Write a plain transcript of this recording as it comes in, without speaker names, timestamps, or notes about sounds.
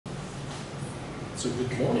So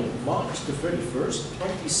good morning, March the 31st,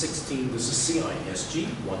 2016, this is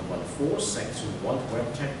CISG114, Section 1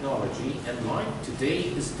 Web Technology, and live today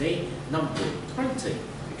is day number 20,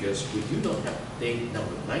 because we do not have day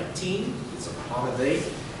number 19, it's a holiday,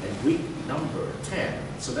 and week number 10.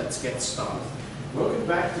 So let's get started. Welcome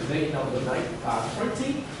back to day number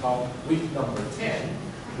 20 of week number 10.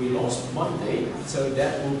 We lost Monday, so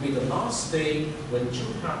that will be the last day when you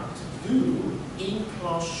have to do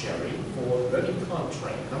in-class sharing for learning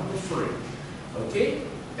contract number 3. Okay?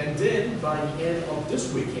 And then by the end of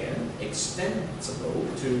this weekend, extensible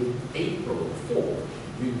to April 4,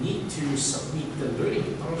 you need to submit the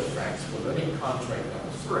learning artifacts for learning contract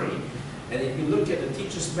number 3. And if you look at the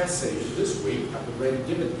teacher's message this week, I've already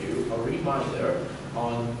given you a reminder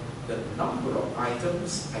on the number of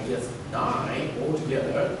items, I guess 9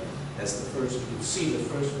 altogether. As the first, you can see the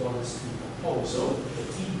first one is the proposal, the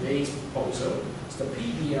team-based proposal. It's the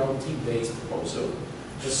PBL team-based proposal.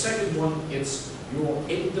 The second one is your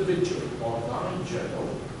individual online journal,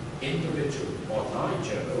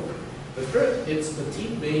 The third is the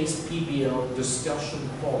team-based PBL discussion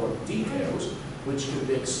forum details, which can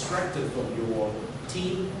be extracted from your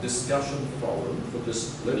team discussion forum for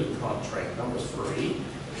this learning contract number 3.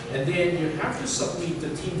 And then you have to submit the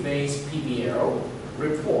team-based PBL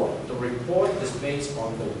report. The report is based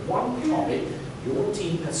on the one topic your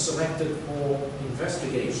team has selected for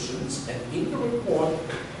investigations, and in the report,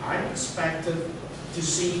 I'm expected to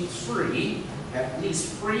see at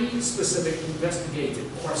least three specific investigative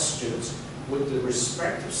questions with the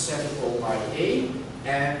respective set of OIA,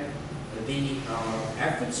 and the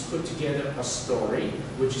efforts put together a story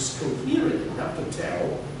which is coherent enough to tell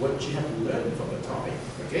what you have learned from the topic.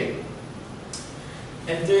 Okay?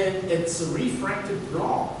 And then it's a refracted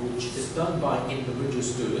block, which is done by individual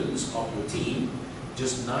students of your team.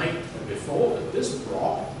 Just night before this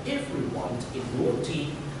block, everyone in your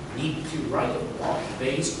team need to write a block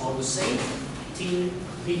based on the same team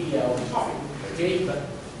PBL topic. Okay, but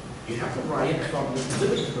you have to write it from the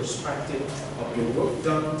living perspective of your work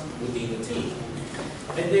done within the team.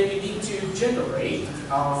 And then you need to generate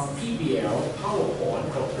PBL PowerPoint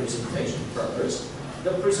for presentation purpose.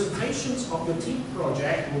 The presentations of the team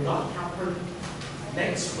project will not happen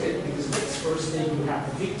next week, because next Thursday you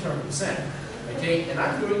have the midterm exam. Okay, and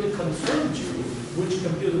I'm going to confirm you which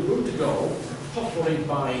computer room to go, hopefully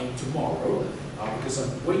by tomorrow, because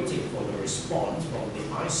I'm waiting for the response from the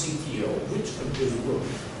ICTO, which computer room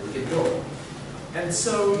we can go. And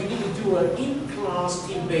so you need to do an in-class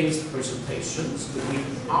team-based presentations the week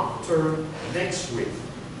after next week,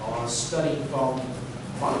 studying from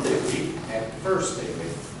Monday week and Thursday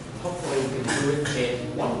week. Hopefully we can do it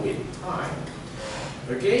in 1 week time.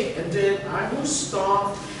 Okay, and then I will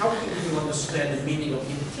start helping you understand the meaning of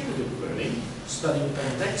integrative learning, studying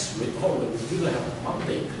from next week. Although we do have a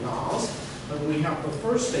Monday class, but we have the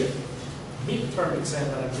Thursday midterm exam,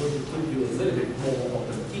 and I'm going to give you a little bit more of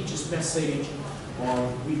the teacher's message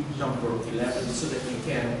on week number 11, so that you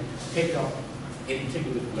can pick up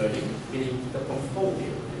integrative learning, meaning the portfolio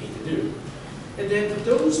you need to do. And then for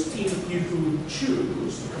those teams who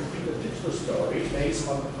choose to complete a digital story based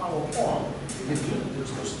on the PowerPoint, you can do the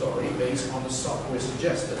digital story based on the software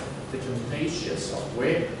suggested, the Camtasia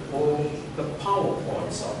software or the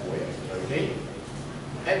PowerPoint software. Okay?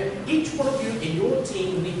 And each one of you in your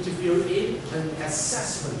team need to fill in an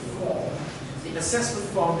assessment form. The assessment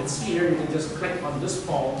form is here. You can just click on this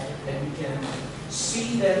form and you can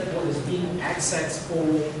see that what is being accessed for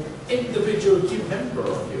individual team member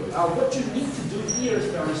of you. What you need to do here is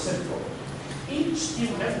very simple. Each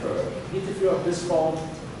team member needs to fill out this form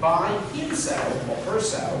by himself or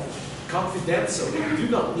herself, confidentially. You do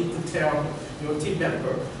not need to tell your team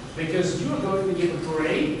member, because you are going to give a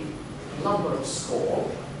grade, number of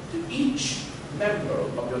score to each member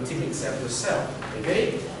of your team except yourself.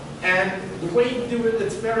 Okay? And the way you do it,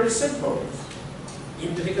 it's very simple.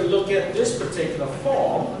 If you take a look at this particular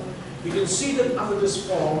form, you can see that under this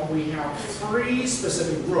form we have 3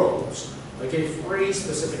 specific rows. Okay, 3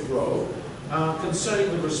 specific rows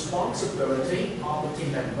concerning the responsibility of the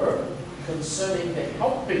team member, concerning the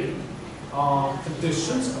helping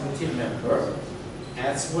conditions of the team member,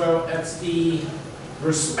 as well as the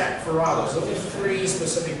respect for others. Those are 3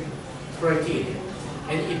 specific criteria.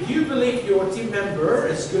 And if you believe your team member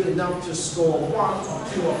is good enough to score 1 or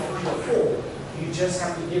 2 or 3 or 4, you just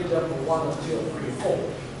have to give them a 1 or 2 or 3 or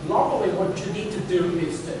 4. Normally what you need to do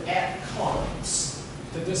is to add columns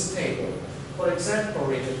to this table. For example,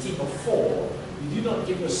 in a team of 4, you do not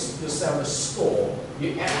give yourself a score.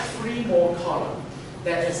 You add 3 more columns.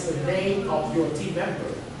 That is the name of your team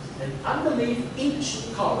member. And underneath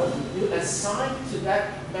each column, you assign to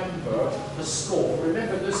that member a score.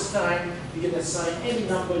 Remember, this time you can assign any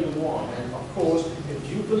number you want. And of course, if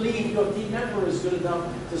you believe your team member is good enough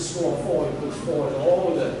to score 4, you put 4 in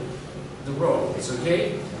all the rows,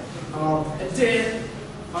 okay? And then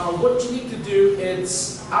what you need to do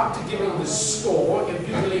is, after giving the score, if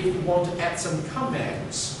you believe you want to add some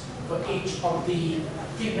comments for each of the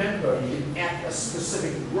team member, you can add a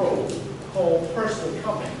specific row called personal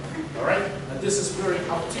comment. All right? And this is very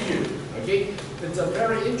up to you. Okay? It's a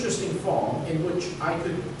very interesting form in which I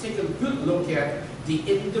could take a good look at the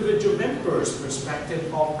individual member's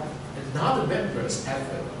perspective of another member's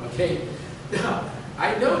effort. Okay? Now,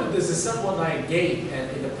 I know that this is someone I gave, and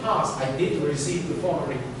in the past I did receive the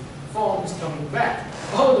following forms coming back.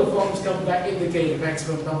 All the forms come back indicate a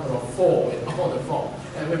maximum number of 4 in all the forms.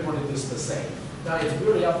 Everybody does the same. Now it's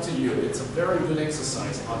really up to you. It's a very good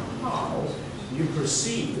exercise on how you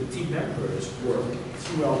perceive the team members' work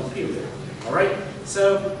throughout the period. All right?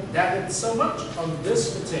 So that is so much on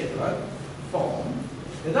this particular form.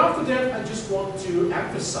 And after that, I just want to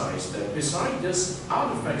emphasize that beside this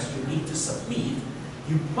artifacts you need to submit,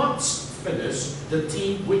 you must finish the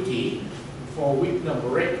team wiki for week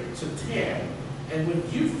number 8 to 10. And when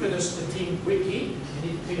you finish the team wiki, you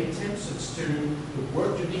need to pay attention to the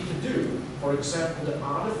work you need to do. For example, the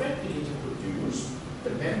artifact you need to produce, the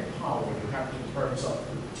manpower you have in terms of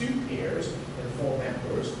 2 pairs and 4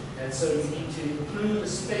 members. And so you need to include the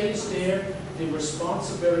space there, the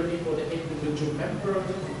responsibility for the individual member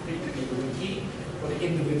to complete the wiki, for the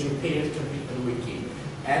individual pair to complete the wiki.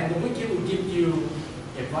 And the wiki will give you,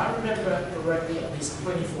 if I remember correctly, at least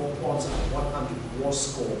 24 points on 100 war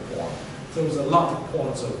score point. So there's a lot of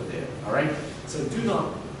points over there, all right? So do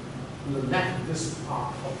not neglect this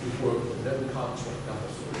part of the work of learning contract number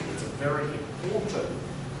 3. It's a very important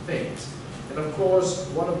thing. And of course,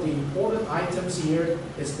 one of the important items here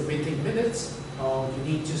is the meeting minutes. You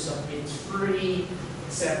need to submit 3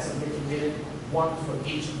 sets of meeting minutes, 1 for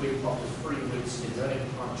each week of the 3 weeks in learning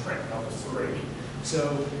contract number 3.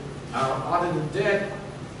 So other than that,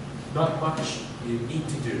 not much you need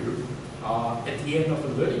to do. At the end of the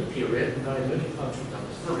learning period, in learning contract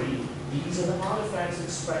number 3, these are the artifacts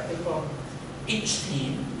expected from each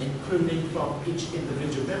team, including from each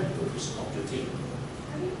individual members of the team.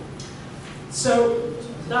 So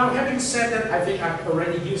now, having said that, I think I've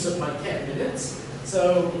already used up my 10 minutes.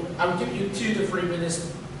 So I'll give you 2 to 3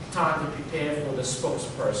 minutes time to prepare for the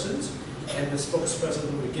spokespersons, and the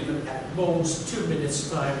spokesperson will be given at most 2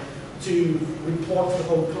 minutes time to report to the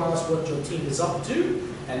whole class what your team is up to.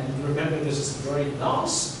 And remember, this is the very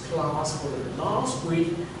last class for the last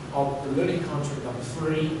week of the learning contract number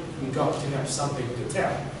 3. We got to have something to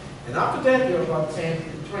tell. And after that, you have about 10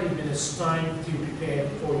 to 20 minutes time to prepare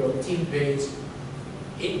for your team-based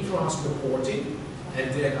in-class reporting,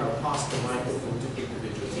 and then I'll pass the microphone to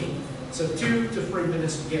individual team. So 2 to 3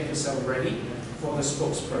 minutes to get yourself ready for the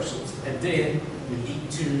spokespersons, and then you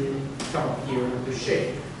need to come up here to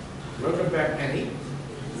share. Welcome back, Annie.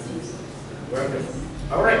 Welcome.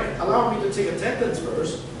 All right, allow me to take attendance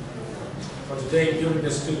first. For today, during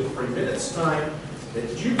this 2 to 3 minutes time,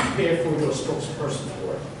 that you prepare for your spokesperson's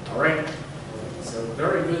work. All right? So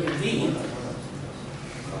very good indeed.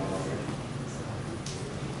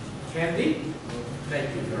 Candy,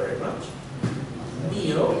 thank you very much.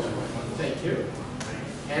 Neo, thank you.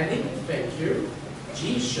 Annie, thank you.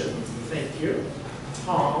 Jishan, thank you.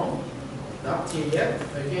 Tom, not here yet.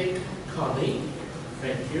 Okay. Connie,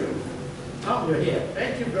 thank you. Tom, you're here.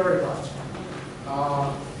 Thank you very much.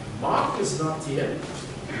 Mark is not here.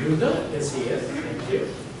 Luna is here. Thank you.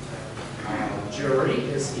 Jerry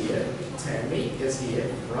is here. Tammy is here.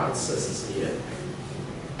 Francis is here.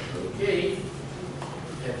 Okay.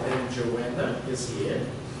 And then Joanna is here.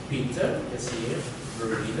 Peter is here.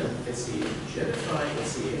 Marina is here. Jennifer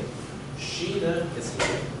is here. Sheena is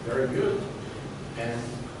here. Very good. And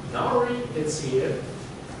Nari is here.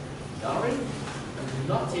 Nari?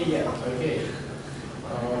 Not here yet. Okay.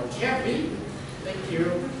 Kathy, thank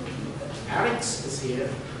you. Alex is here.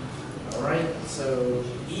 All right. So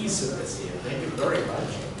Isa is here. Thank you very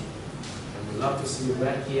much. And we'd love to see you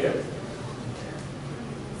back here.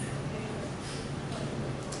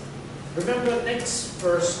 Remember, next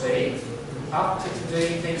Thursday, after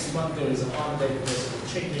today, next Monday is a holiday because of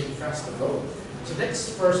the Qingming Festival. So next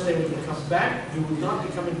Thursday when you come back, you will not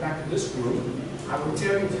be coming back to this room. I will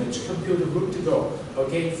tell you which computer room to go,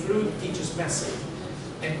 okay, through the teacher's message.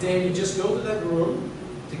 And then you just go to that room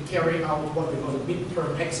to carry out what we call a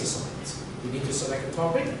midterm exercise. You need to select a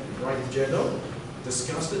topic, write a journal,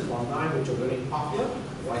 discuss it online with your learning partner,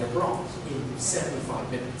 write a blog in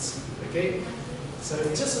 75 minutes, okay? So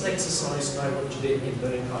it's just an exercise like what you did in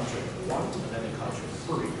learning contract 1 and learning contract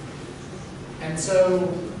 3. And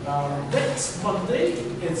so next Monday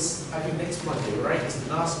is, I think next Monday, right? It's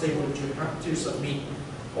the last day when you have to submit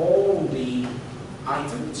all the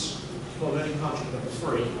items for learning contract number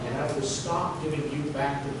 3, and I will start giving you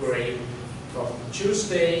back the grade from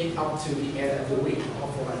Tuesday up to the end of the week.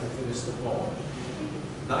 Hopefully I can finish the ball.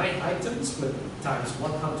 9 items, but times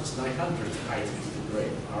 100 is 900 items to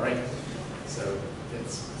grade. All right, so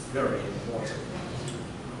that's very important.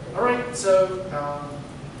 All right, so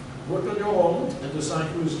work on your own and decide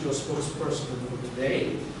who is your spokesperson for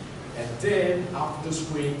today. And then after this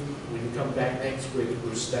week, when you come back next week,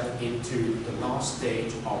 we'll step into the last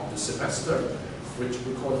stage of the semester, which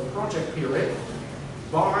we call the project period,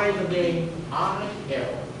 by the name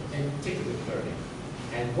IL, Integrated Learning.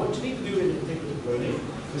 And what you need to do in Integrated Learning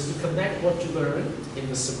is to connect what you learned in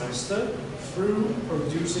the semester through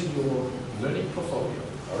producing your learning portfolio,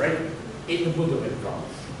 all right, in the Moodle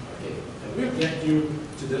environment. Okay, and we'll get you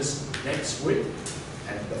to this next week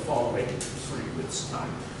and the following 3 weeks'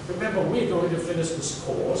 time. Remember, we're going to finish this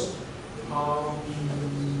course.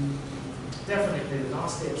 Definitely the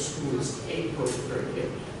last day of school is April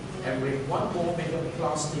 30th, and we have one more makeup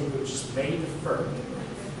class day, which is May the 3rd.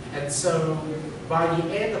 And so by the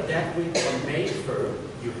end of that week on May 3rd,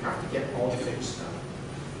 you have to get all the things done,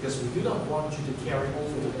 because we do not want you to carry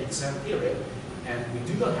over the exam period, and we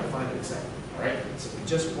do not have final exam, all right? So we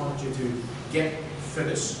just want you to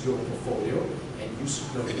finish your portfolio, and you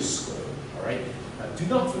should know the score, all right? Do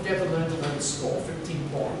not forget to learn the score, 15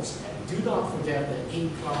 points, and do not forget the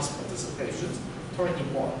in-class participations, 20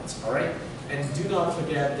 points, all right? And do not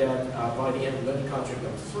forget that by the end of learning contract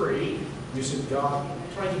number 3, you should got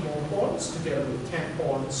 20 more points together with 10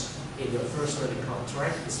 points in your first learning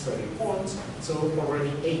contract is 30 points, so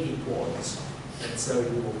already 80 points. And so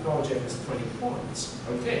your project is 20 points.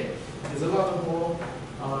 Okay, there's a lot of more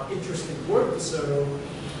interesting work, so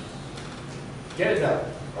get it done,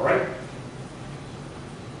 all right?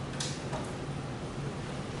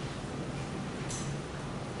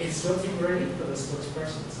 Is your team ready for the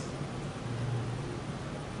spokespersons?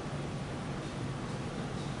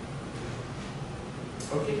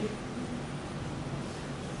 Okay.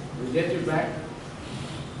 We'll get you back.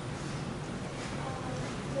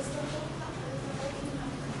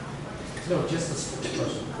 No, just the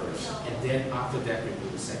spokesperson first, and then after that we do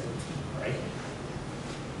the second team, right?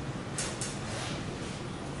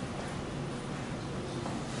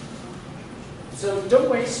 So don't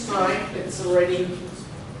waste time. It's already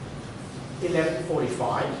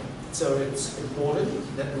 11:45, so it's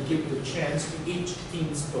important that we give the chance to each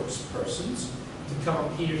team's spokespersons to come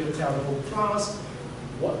up here to tell the whole class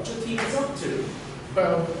what your team is up to.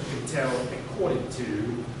 Well, you can tell according to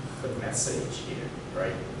the message here,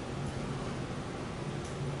 right?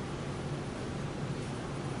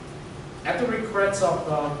 At the request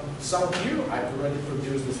of some of you, I've already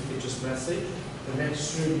produced this teacher's message, to make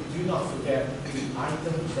sure you do not forget the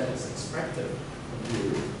item that is expected from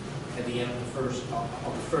you at the end of the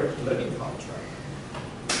first learning contract.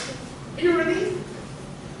 Are you ready?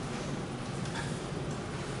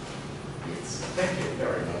 Yes. Thank you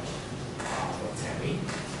very much, Tammy.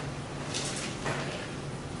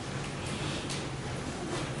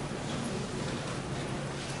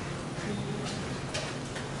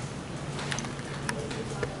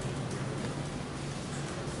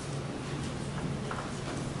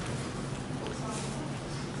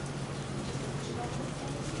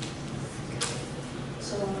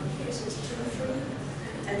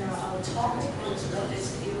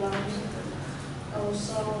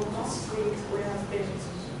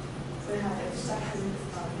 We have a second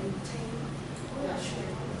meeting which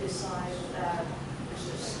we decide that we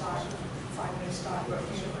should finally start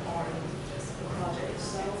working on the project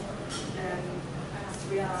itself. And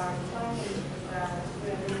we are planning that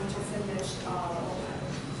we are going to finish our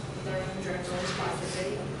learning journals by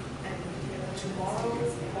today, and tomorrow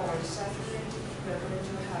or Saturday we are going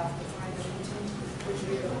to have the final meeting, which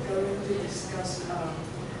we are going to discuss how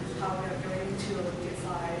we are going to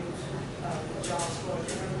define jobs for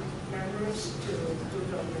different members to do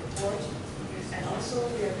the report, and also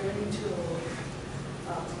we are going to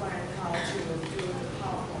plan how to do the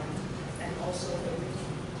PowerPoint and also the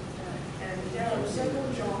meeting. And there are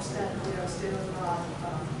several jobs that we are still not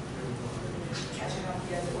catching up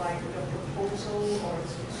yet, like the proposal or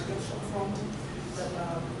discussion form, but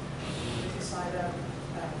we decided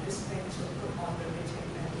this thing to put on the meeting,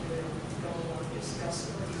 and we'll go discuss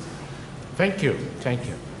it. Thank you, thank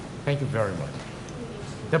you. Thank you very much.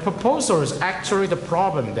 The proposal is actually the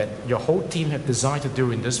problem that your whole team had designed to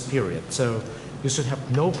do in this period, so you should have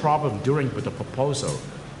no problem doing with the proposal.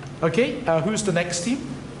 Okay, who's the next team?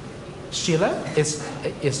 Sheila,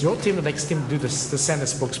 is your team the next team to do the Senate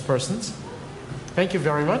spokespersons? Thank you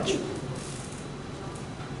very much.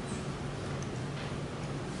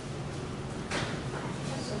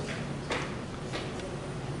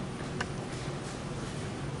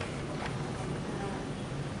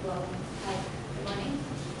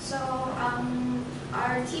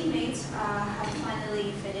 Our teammates have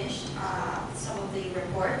finally finished some of the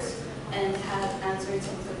reports and have answered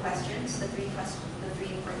some of the questions, the three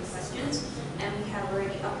important questions, and we have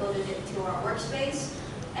already uploaded it to our workspace.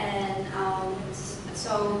 And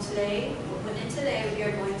so today, within today, we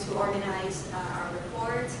are going to organize our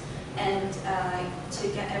reports and to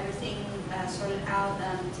get everything sorted out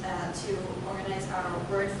and to organize our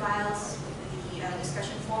Word files, the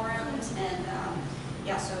discussion forums, and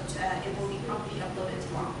yeah, so it will be promptly uploaded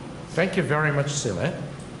tomorrow. Thank you very much, Sheila.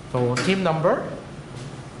 So team number?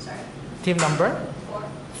 Sorry? Team number?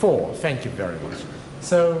 4. Thank you very much.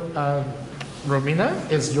 So Romina,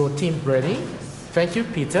 is your team ready? Thank you,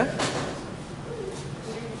 Peter.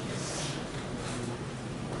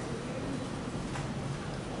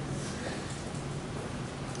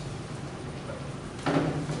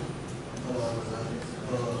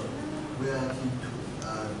 We are team 2,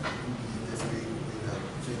 and this week we have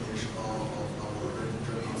finished all of our learning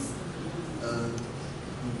journeys.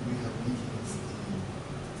 We have meetings in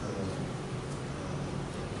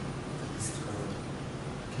the Easter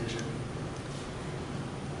vacation.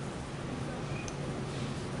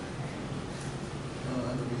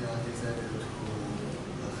 And we are decided to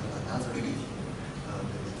have another meeting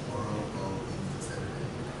maybe tomorrow or in the Saturday.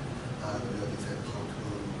 And we are decided how to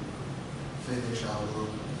finish our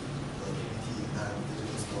PPT and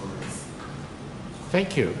digital stories. Thank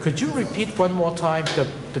you. Could you repeat one more time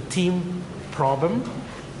the team problem?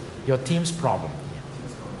 Your team's problem.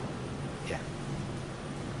 Yeah.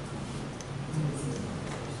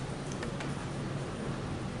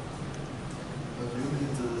 Do you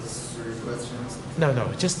need the 3 questions?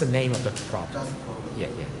 No, just the name of the problem. Just problem. Yeah.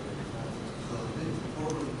 The main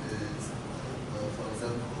problem is, for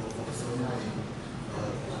example, for so many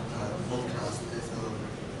podcasts,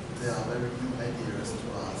 they are very new ideas to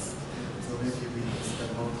us. So maybe we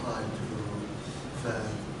spend more time to find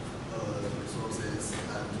resources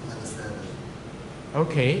and to understand it.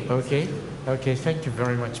 Okay. Thank you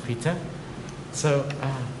very much, Peter. So,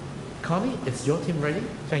 Connie, is your team ready?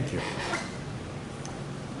 Thank you.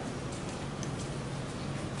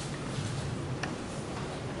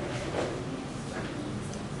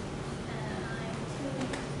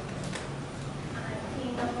 I'm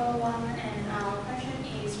team number 1, and our question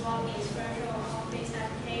is, what is virtual office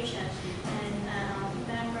application? And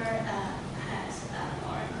member has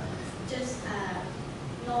or just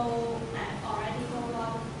already know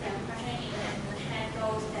what their question is and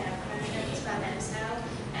handles their questions by themselves.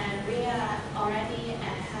 And we are already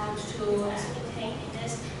held to meeting in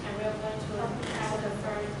this, and we're going to have the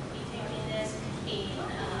first meeting in this in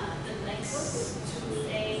the next 2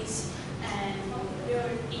 days. And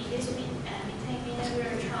in this meeting minutes,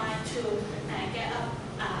 we're trying to get up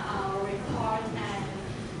our report and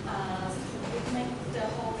make the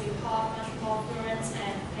whole report much more fluent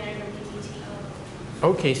and better PPT.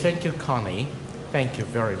 Okay, thank you, Connie. Thank you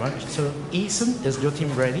very much. So, Ethan, is your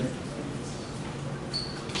team ready?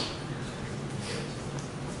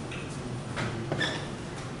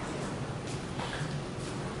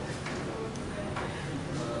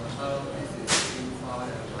 Hello, this is Team 5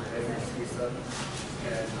 and my name is Ethan.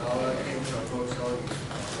 And our team proposal is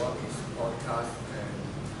what is podcast, and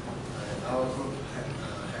our group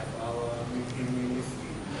have our meeting minutes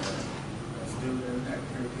in the student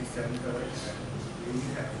activity center, and we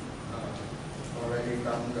have already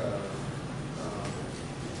done the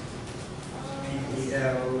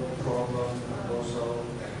PEL problem proposal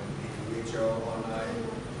and individual online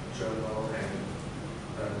journal and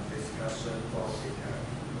the discussion for detail.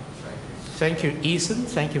 Thank you, Ethan.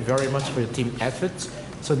 Thank you very much for your team efforts.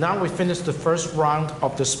 So now we finished the first round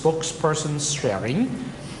of the spokespersons sharing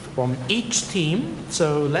from each team.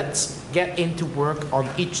 So let's get into work on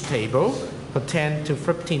each table for 10 to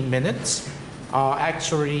 15 minutes.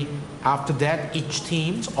 Actually, after that, each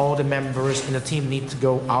team, all the members in the team need to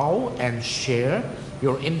go out and share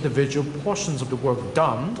your individual portions of the work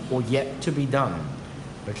done or yet to be done.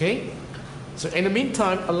 Okay? So in the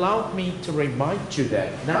meantime, allow me to remind you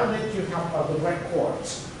that now that you have the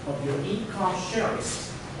records of your in-class sharing,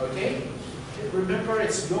 okay? Remember,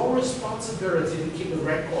 it's your responsibility to keep the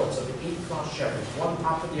records of the in-class sharing, one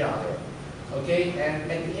after the other. Okay,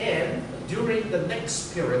 and at the end, during the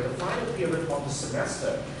next period, the final period of the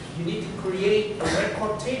semester, you need to create a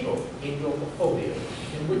record table in your portfolio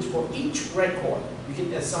in which for each record you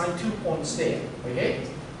can assign 2 points there, okay?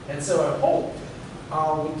 And so I hope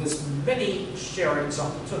with this many sharings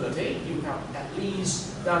opportunity, you have at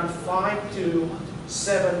least done 5 to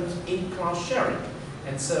 7 in-class sharing.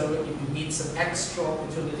 And so if you need some extra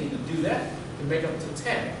opportunity to do that, to make up to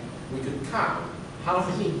 10, we could count how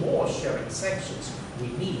many more sharing sections we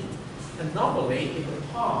need. And normally, in the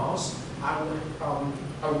past, I would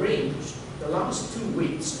arrange the last 2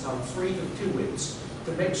 weeks, 3 to 2 weeks,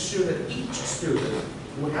 to make sure that each student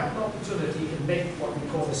will have an opportunity to make what we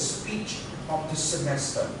call the speech of the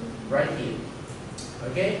semester, right here.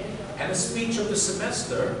 Okay? And the speech of the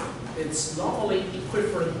semester, it's normally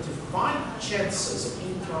equivalent to 5 chances of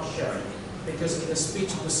in-class sharing. Because in the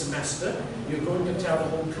speech of the semester, you're going to tell the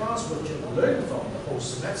whole class what you've learned from the whole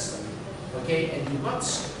semester. Okay? And you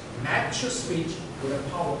must match your speech with a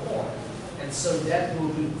PowerPoint. And so that will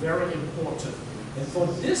be very important. And for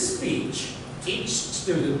this speech, each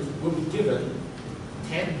student will be given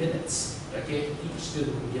 10 minutes. Okay? Each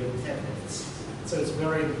student will be given 10 minutes. So it's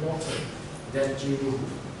very important that you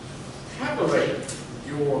tabulate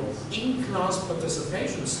your in-class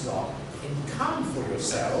participation slot and count for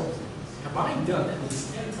yourself. Have I done at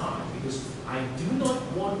least 10 times? Because I do not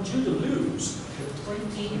want you to lose the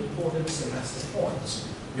 20 important semester points.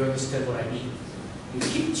 You understand what I mean? You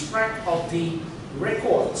keep track of the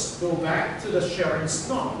records. Go back to the sharing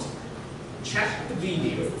slot. Check the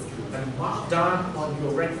video and mark down on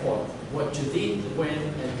your record what you did, when,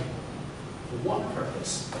 and for what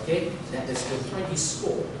purpose. Okay? That is the 20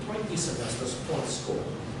 score, 20 semesters point score.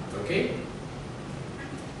 Okay?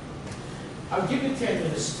 I'll give you 10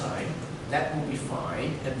 minutes time. That will be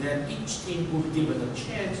fine. And then each team will be given a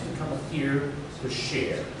chance to come up here to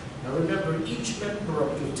share. Now remember, each member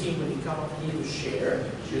of your team, when you come up here to share,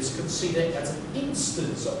 is considered as an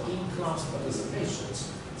instance of in-class participations.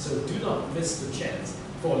 So do not miss the chance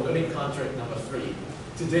for learning contract number 3.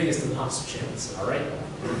 Today is the last chance, all right?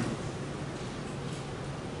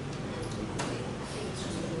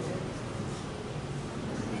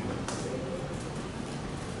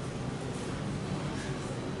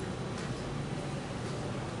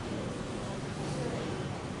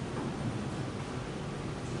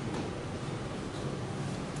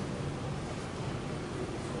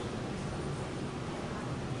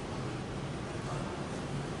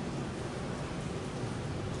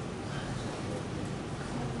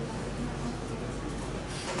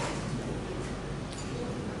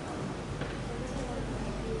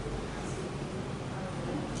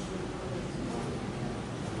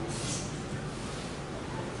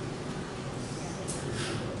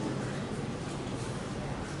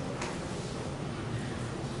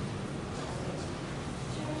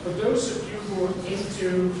 For those of you who are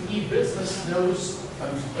into e-business, knows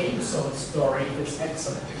Amazon story is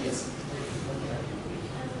excellent. Yes.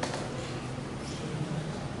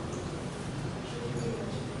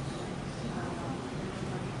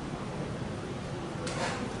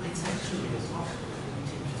 It's actually a lot.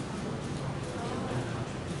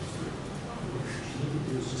 You need to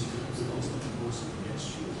do is just because the most of the most against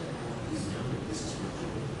you, you know that this is what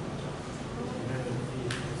you're doing.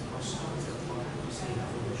 I'll start at what I'm saying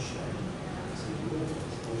for the show. So you will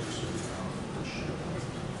focus on the show.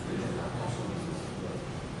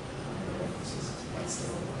 That's the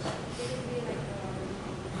one.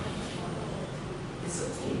 It's a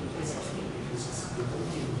team. It's a team because it's the whole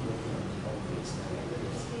team is working on all these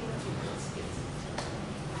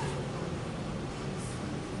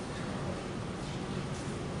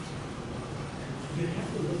you have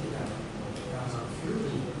to look it up.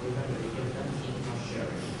 Purely, remember, you get done in-house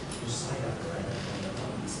sharing. You sign up right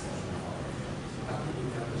on this special offer. After you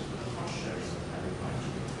have this in-house sharing, I remind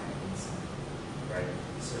you to type inside. Right?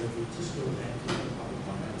 So if you just go back to the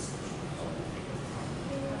PowerPoint special offer,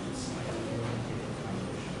 you can sign up, you can take a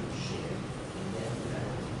combination of share, and then that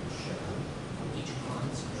will show each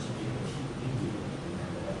client is going to be able to video.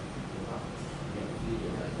 Remember that? You have a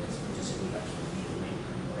video like this, which is a actual video link,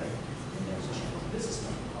 right? And there's a channel. This is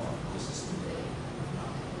not our, this is today.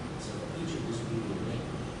 So each of these video link,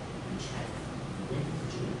 you check when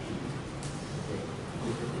did you repeat. Okay.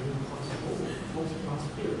 With the new concept whole class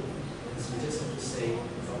period. So you just have to say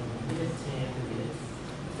from minute 10 to minute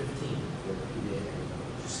 15, you'll be there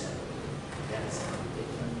to 7. That's how you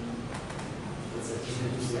take that. It's a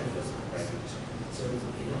introductory effort, right? So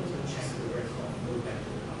in order to check the record, go back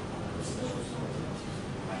to the special story.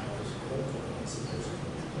 I always call for it as opposed to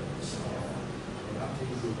the small. And after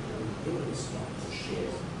you do this one, to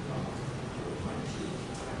share, you'll find two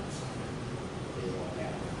times. They will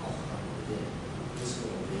have the outcome within. Just go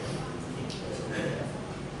over there, take those over there.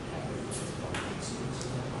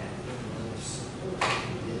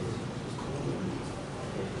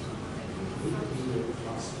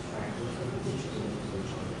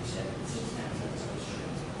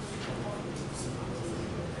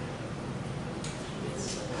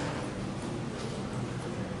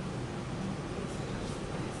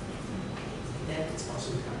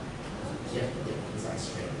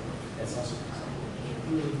 sharing. That's also kind of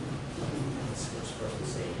really spokesperson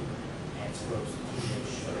saying, and spokesperson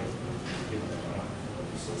sharing, give them a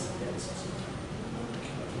say some dance or something.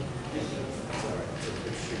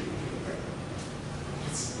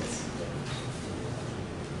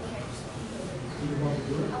 Do you want to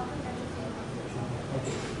do it?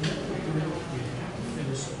 Okay. You have to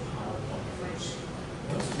finish the PowerPoint first.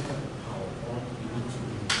 Once you have the PowerPoint, you need to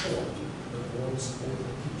import the voice over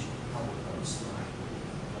each PowerPoint slide.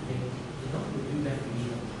 Okay. In order to do that, you need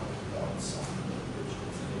a PowerPoint software, which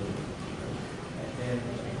is available here. And then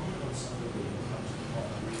the PowerPoint software will come to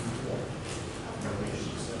report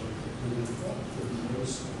narration. So the report will be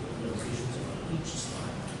those locations on each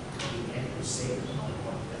slide. You can save the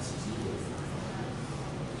PowerPoint that's 0.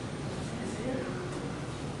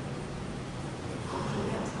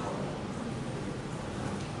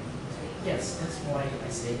 Yes, that's why I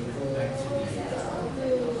say go back to the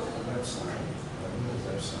website,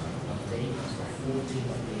 update number 14,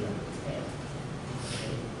 update number 10.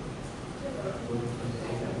 Okay.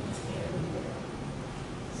 Update number 10.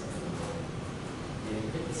 Then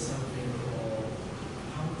it's something called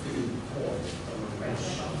how to import a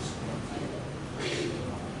restaurant. Okay,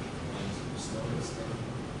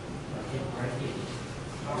 right here.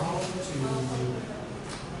 How to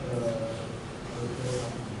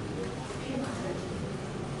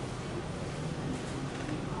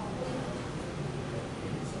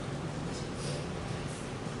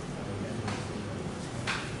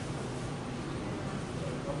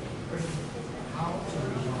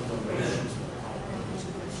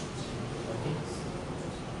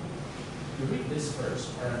this first.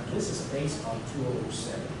 This is based on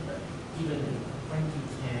 2007, but even in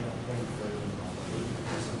 2010 or 2013,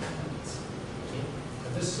 there's some elements. Okay?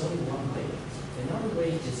 But this is only one way. Another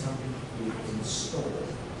way is something you install.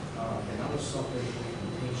 Another software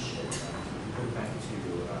implementation. You go back to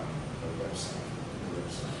the website.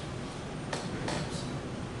 And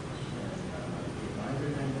if I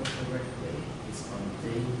remember correctly, it's on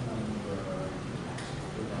day number.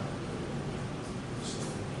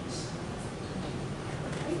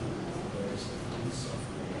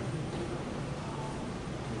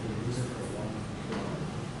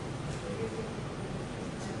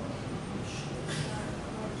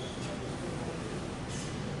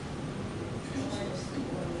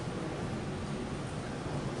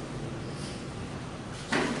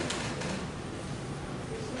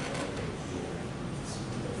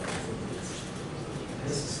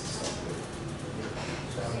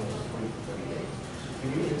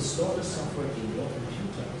 Install the software in your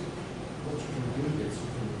computer. What you can do is you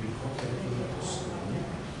can record everything on the screen,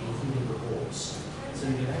 including the course. So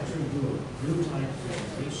you can actually do a real-time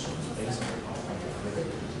presentation based on how you read it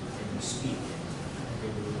and you speak. And you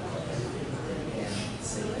will record everything and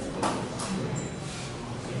say it.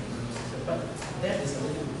 Okay. But that is a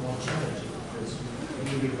little bit more challenging because when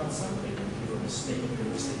you record something, you do a mistake, the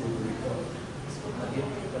mistake will be recorded. Okay.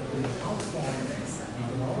 But in the PowerPoint, you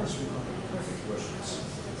can always record the perfect versions.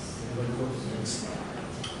 When you go to the next slide.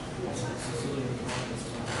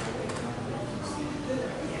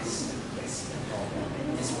 Yes.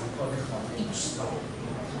 It's recorded on each slide.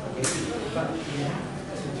 Okay. But you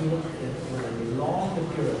have to do it for a longer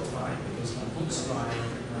period of time because on each slide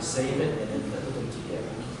you save it and then put them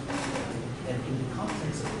together. And in the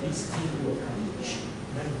context of this team work on each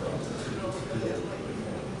member of the team together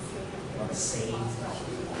on the same topic.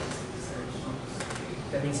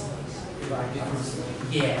 That makes sense.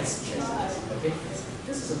 Yes. Okay.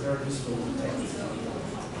 This is a very useful technique.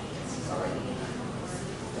 All right.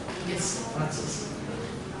 Yes, Francis.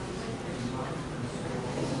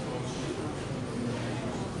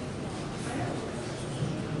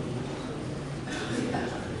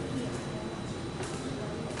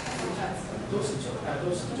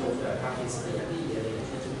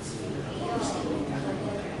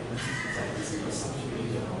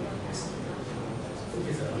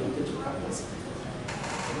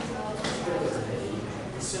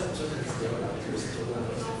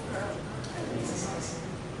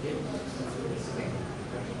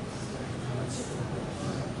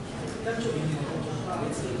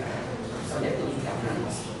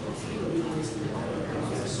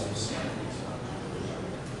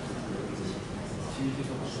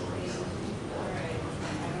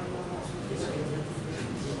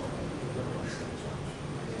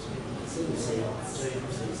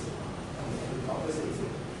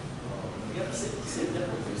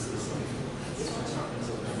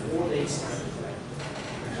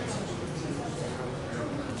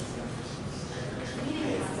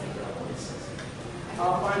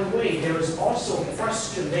 By the way, there is also a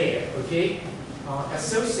questionnaire, okay?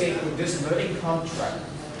 associated with this learning contract.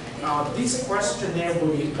 This questionnaire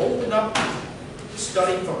will be opened up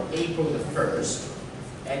starting from April the 1st,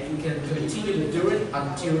 and you can continue to do it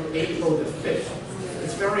until April the 5th.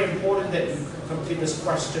 It's very important that you complete this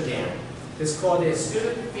questionnaire. It's called a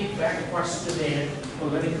Student Feedback Questionnaire for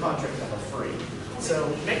Learning Contract number 3.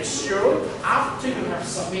 So make sure after you have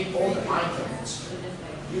submitted all the items,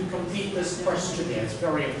 you complete this questionnaire. It's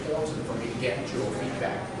very important for me to get your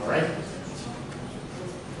feedback, all right?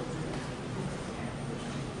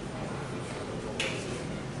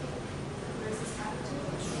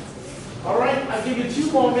 All right, I'll give you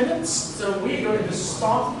 2 more minutes. So we're going to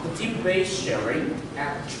start the team-based sharing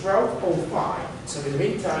at 12:05. So in the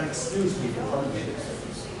meantime, excuse me for 1 minute.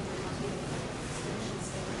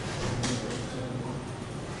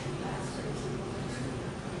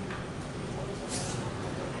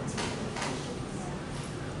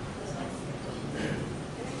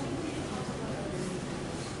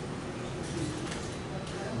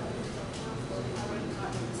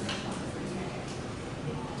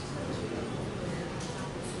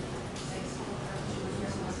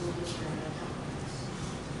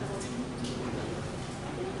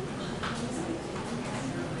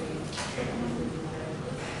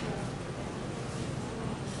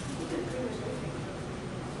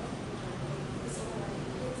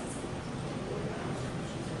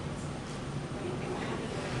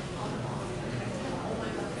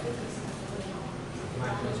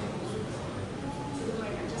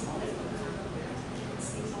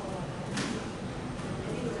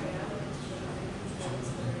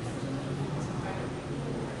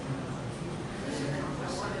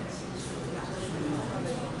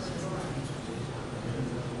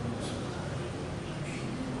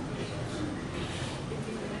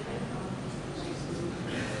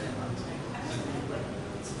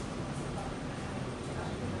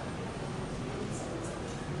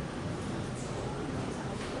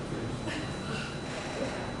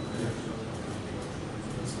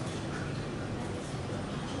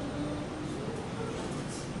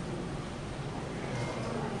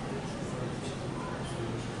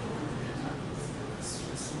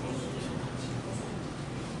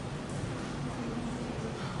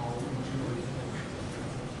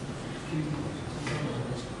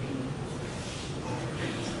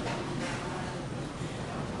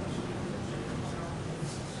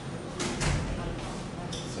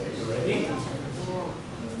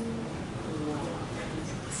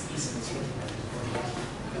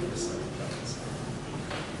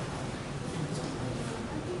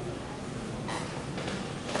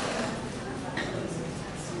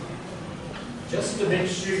 Just to make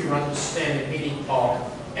sure you understand the meaning of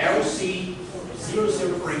LC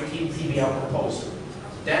 003 Team PBL proposal,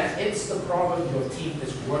 that it's the problem your team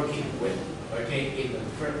is working with, okay, in the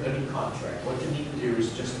learning contract. What you need to do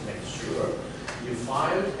is just to make sure you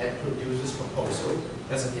file and produce this proposal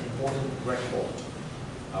as an important record.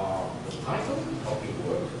 The title, helping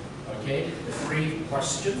work, okay, the 3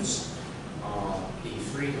 questions, the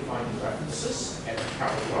 3 defining references, and a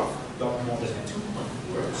paragraph, not more than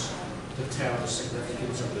 200 words, to tell the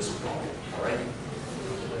significance of this problem, all right?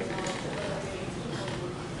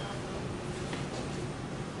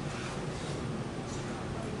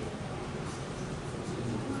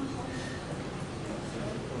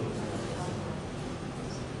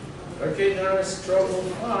 Okay, now it's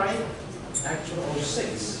 12:05, actual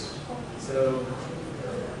 06. So,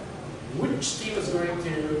 which team is going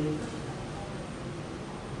to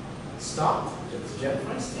start? It's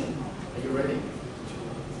Jennifer's team. Are you ready?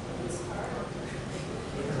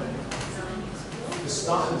 To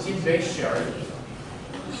start the team-based sharing.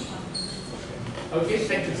 Okay,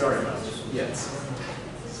 thank you very much. Yes.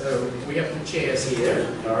 So we have the chairs here,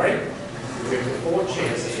 all right? We have the 4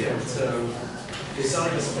 chairs here. So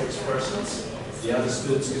design the spokespersons. The other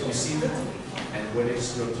students can be seated. And when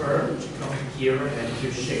it's your turn, you come here and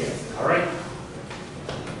you share. All right?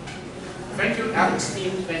 Thank you, Alex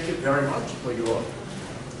team. Thank you very much for your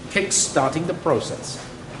kick-starting the process.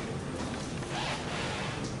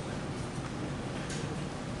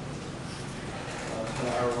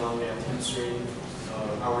 Hello everyone, I'm Tim Sri.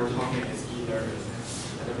 Our topic is e-learning.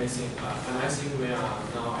 And I think we are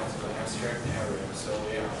now at the abstract area, so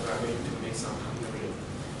we are going to make some conclusion.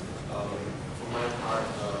 For my part,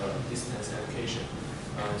 distance education.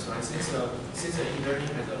 So I think since the e-learning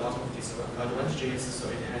has a lot of disadvantages, so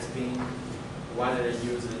it has been widely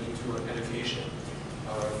used into education.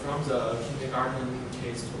 From the kindergarten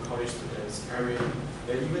kids to college students area,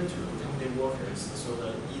 even to company workers. So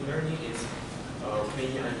the e-learning is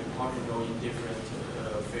playing an important role in different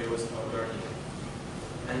fields of learning.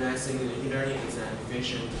 And I think the e-learning is an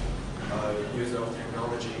efficient use of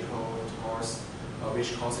technological tools,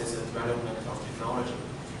 which causes the development of technology.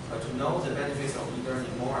 To know the benefits of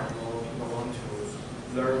e-learning more and more people want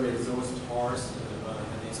to learn with those tools,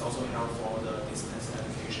 and it's also helpful for the distance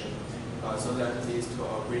education, so that leads to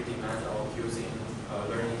a great demand of using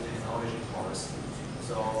learning technology tools.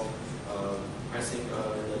 So I think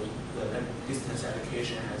the distance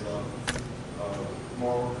education has a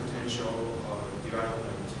more potential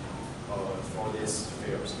development for this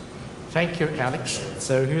field. Thank you, Alex.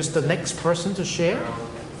 So who's the next person to share?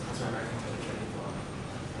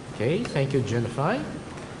 Okay, thank you, Jennifer.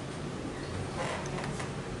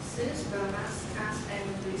 Since the last class and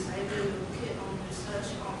decided to keep on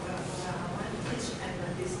research on the advantage and the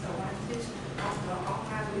disadvantage of the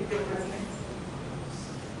online video learning.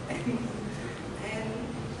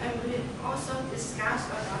 and we also discussed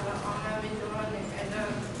about the online video learning and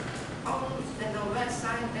the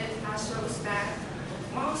website data shows that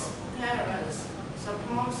most parents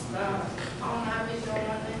support the online video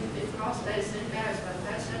learning because they think there is a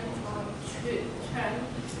passion for trend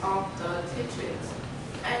of the teachings.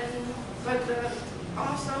 But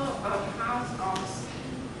also a part of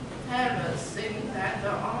parents think that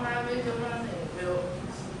the online video learning will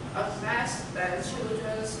affect their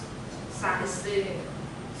children's sightseeing.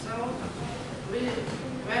 So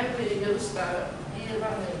when we use the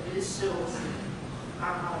e-learning, we should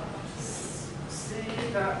see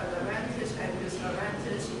the advantage and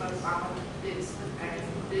disadvantage about this, and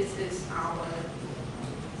this is our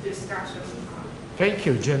discussion. Thank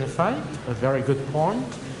you, Jennifer. A very good point.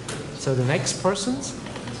 So the next persons.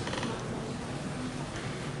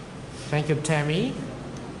 Thank you, Tammy.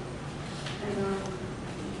 And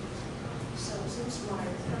so since my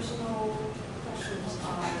personal questions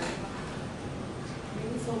are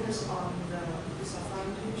really focused on the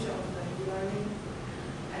disadvantage of the e-learning,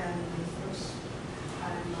 and first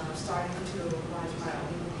I'm starting to write my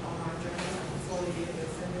own online journal and fully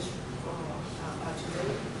finished by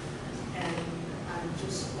today. And I'm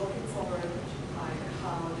just looking forward like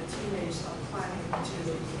how the teammates are planning to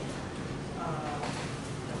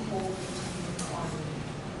hold the team on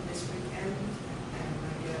this weekend. And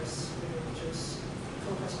I guess we will just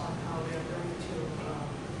focus on how we are going to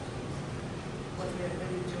what we are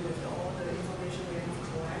going to do with all the information we have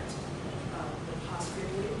collected the past few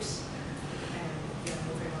weeks, and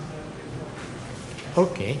moving on the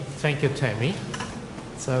report. Okay, thank you, Tammy.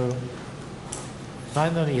 So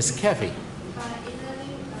finally is Kathy.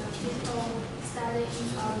 E-learning people study in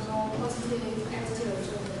a more positive attitude,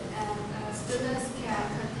 and students can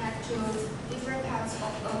connect to different parts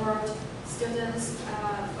of the world. Students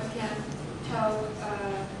we can talk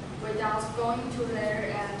without going to there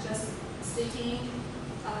and just sitting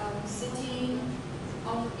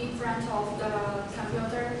in front of the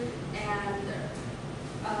computer and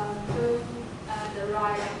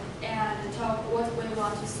write and talk what we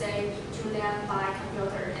want to say to them by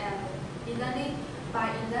computer. And by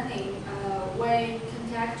e-learning, we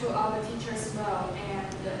contact to our teachers well,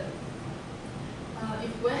 and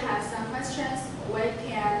if we have some questions, we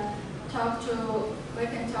can talk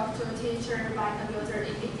to teacher by computer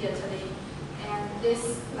immediately. And this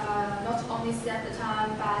not only save the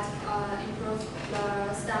time but improve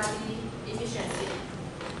the study efficiency.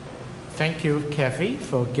 Thank you, Kathy,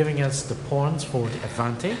 for giving us the points for the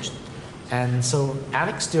advantage. And so,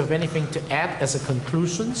 Alex, do you have anything to add as a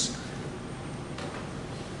conclusions?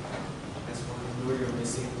 As for the video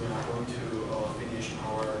missing, we are going to finish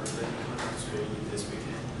our learning contracts this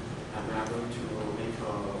weekend, and we are going to make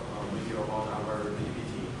a video about our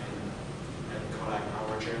PPT and collect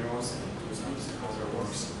our journals and do some other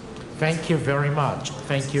works. Thank you very much.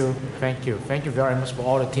 Thank you very much for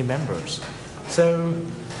all the team members. So,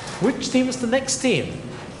 which team is the next team?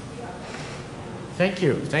 Thank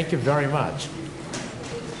you very much.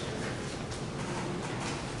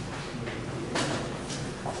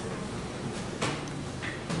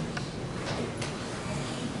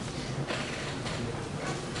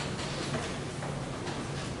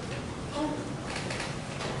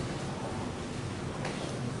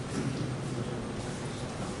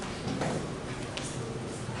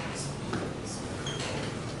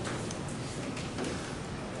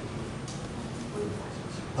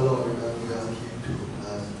 Hello everyone, we are here too.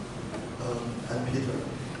 I'm Peter.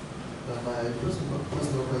 My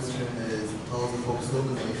personal question is how the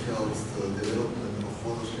Foxonomy helps the development of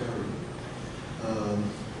photo sharing.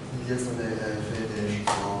 Yesterday I finished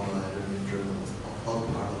all my learning journals, all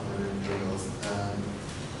part of my learning journals, and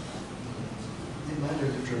in my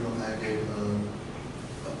learning journal I gave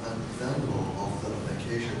an example of the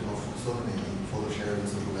application of Foxonomy in photo sharing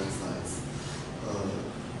social websites.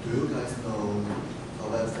 Do you guys know a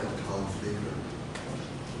website called Flickr.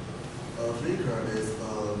 Flickr is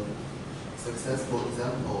a successful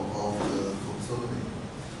example of the taxonomy.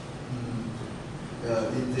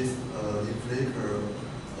 In Flickr,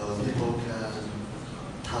 people can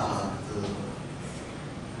tag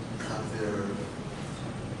their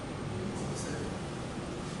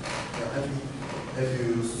if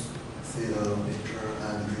you see a picture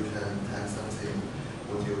and you can tag something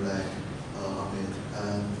what you like on it,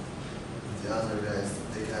 and the other guys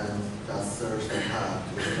they can just search the tag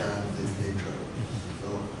to find this picture. So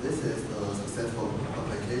this is a successful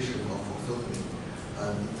application of taxonomy.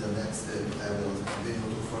 And in the next step, I will continue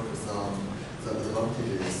to focus on the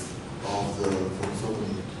advantages of the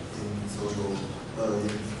taxonomy in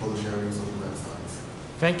photo sharing social websites.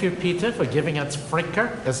 Thank you, Peter, for giving us Flickr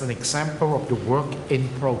as an example of the work in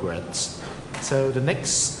progress. So the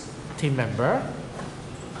next team member,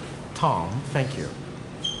 Tom, thank you.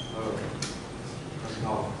 I'm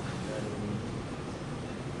Tom.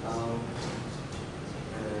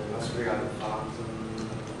 Last week I found some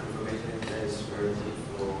information that is very deep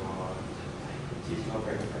for our deep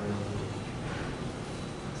topic.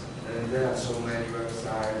 And there are so many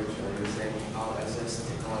websites which are using RSS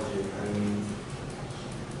technology, and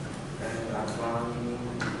I found the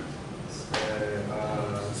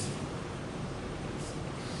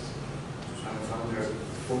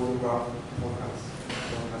photograph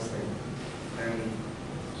podcasting. And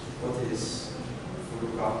what is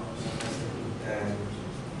photograph podcasting?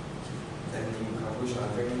 And in conclusion, I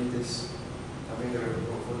think the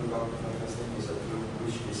photograph podcasting is a tool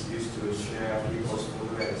which is used to share people's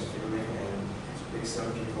photo feeling and make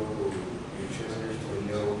some people who interested to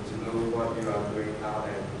know what you are doing now,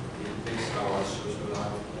 and it makes our social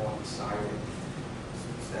life more exciting.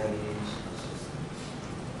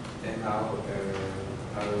 And now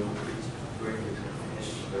I will be going to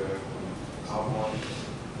finish the PowerPoint.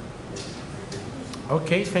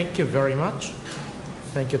 Okay, thank you very much.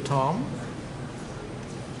 Thank you, Tom.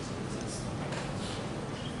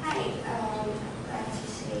 Hi, glad to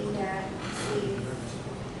say that we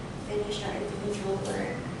finished our individual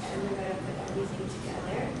work and we're going to put everything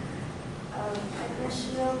together. My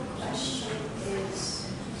personal question is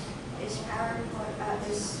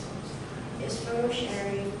photo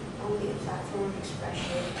sharing only a platform of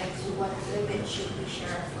expression, and to what limit should we share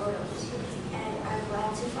our photos? And I'm glad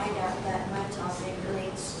to find out that my topic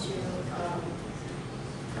relates to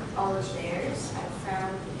all of theirs. I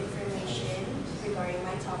found information regarding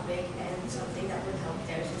my topic and something that would help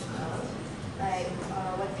theirs as well. Like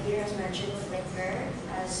what Peter has mentioned, Flickr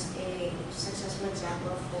as a successful example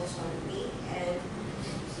of taxonomy, and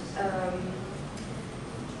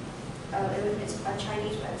it's a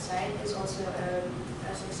Chinese website is also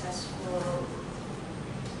a successful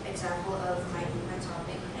example of my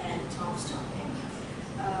topic and Tom's topic.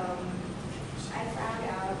 I found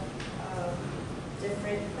out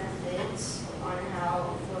different methods on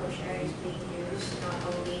how photo sharing is being used, not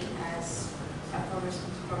only as a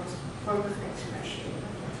form of expression.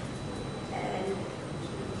 And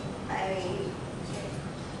I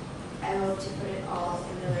hope to put it all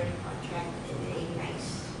in the learning contract in a nice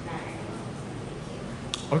manner.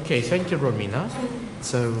 Okay, thank you, Romina.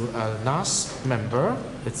 So last member,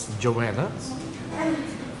 it's Joanna. Hello,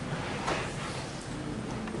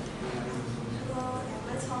 and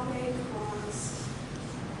my topic was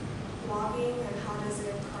blogging and how does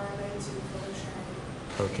it correlate to photo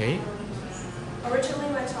sharing. Okay. Originally,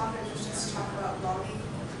 my topic was just to talk about blogging,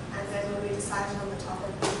 and then when we decided on the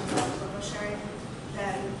topic about photo sharing,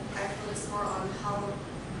 then I focused more on how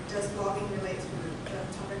does blogging relate to the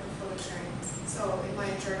topic of photo sharing. So in my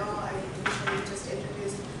journal, I usually just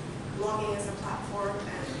introduced blogging as a platform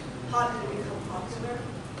and how did it become popular,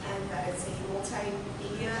 and that it's a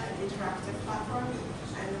multimedia and interactive platform,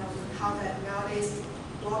 and how that nowadays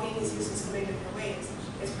blogging is used in so many different ways.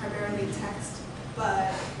 It's primarily text,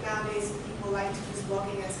 but nowadays people like to use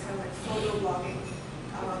blogging as kind of like photo blogging.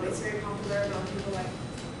 It's very popular among people like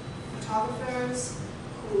photographers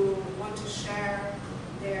who want to share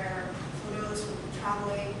their photos from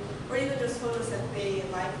traveling, or even just photos that they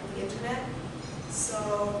like on the internet.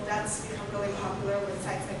 So that's become really popular with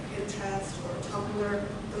sites like Pinterest or Tumblr.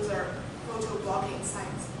 Those are photo blogging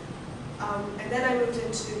sites. And then I moved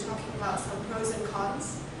into talking about some pros and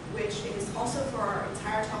cons, which is also for our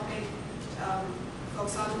entire topic,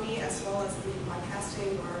 taxonomy, as well as the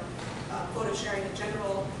podcasting or photo sharing in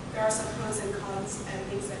general. There are some pros and cons and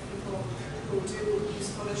things that people who do use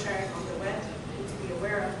photo sharing on the web need to be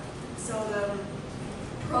aware of. So the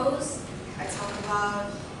pros I talk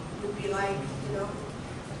about would be like,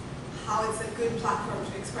 how it's a good platform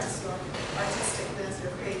to express your artisticness,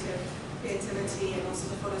 your creative creativity and also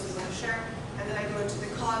the photos we want to share. And then I go into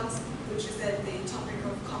the cons, which is then the topic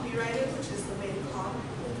of copyrighting, which is the main con.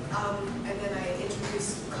 And then I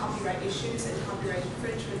introduce copyright issues and copyright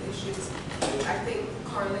infringement issues, which I think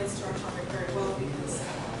correlates to our topic very well because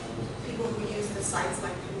people who use the sites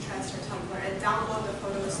like Pinterest or Tumblr and download the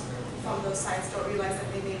photos from those sites don't realize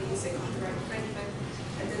that they may be using copyright infringement,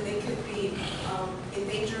 and then they could be in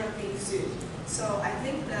danger of being sued. So I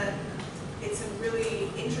think that it's a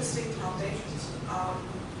really interesting topic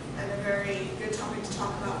and a very good topic to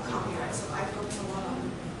talk about copyright. So I focus a lot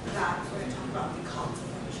on that when I talk about the cons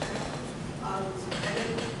of and then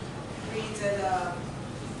we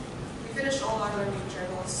finished all our learning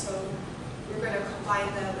journals, so we're going to combine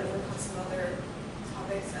them and work on some other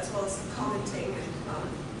topics as well as commenting and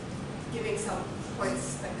giving some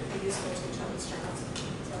points that could be useful to each other's journals.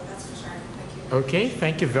 So that's for sure. Thank you. Okay,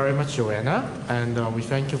 thank you very much, Joanna, and we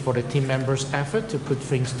thank you for the team members' effort to put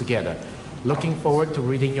things together. Looking forward to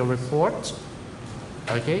reading your report.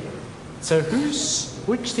 Okay, so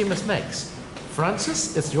which team is next?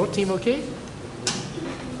 Francis, is your team okay?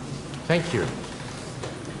 Thank you.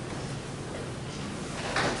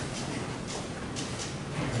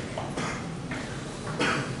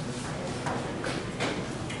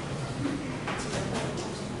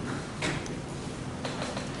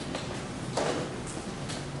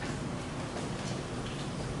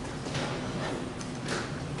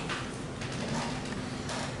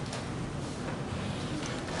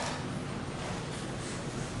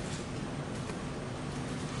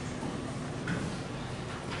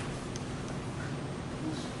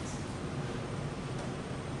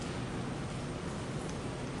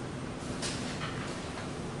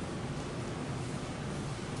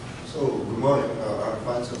 So, good morning, I'm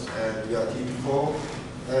Francis, and we are Team 4,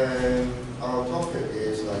 and our topic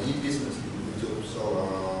is e-business in YouTube. So,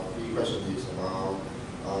 the question is about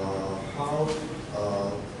how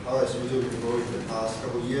has YouTube been growing in the past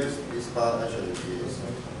couple of years. This part actually is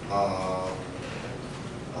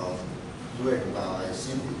doing by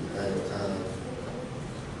Cindy,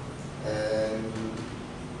 and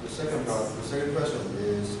the second question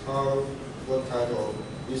is what kind of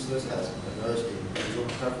business has emerged in YouTube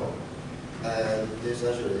platform. And this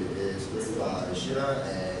actually is written by Sheila,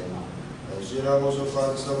 and Sheila also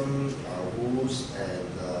found some rules and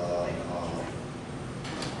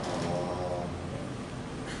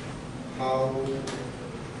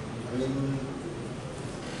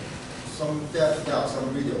there are some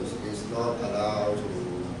videos is not allowed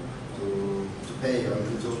to pay on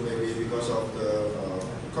YouTube, maybe because of the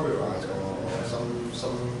copyright or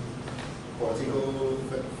some political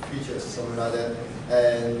features, something like that.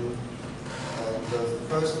 And the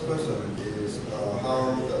first question is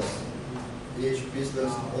how does each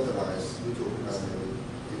business organize YouTube?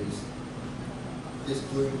 Is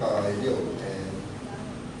doing by you, and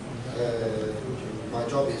my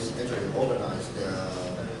job is actually organize their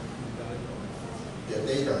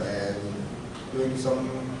data and doing some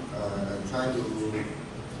and trying to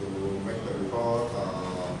make the report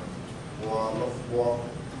more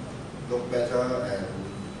look better and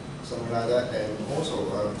something like that, and also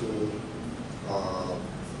to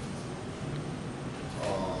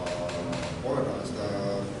organize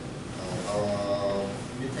our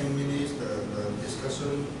meeting minutes, the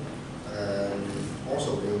discussion, and also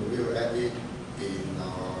we'll add it in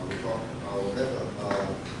our report, our letter.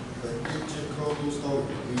 The digital story,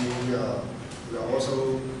 we are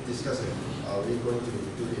also discussing, are we going to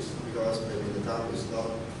do this, because maybe the time is not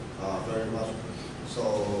very much. So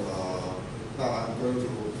now I'm going to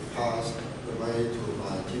pass the mic to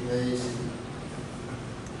my teammates.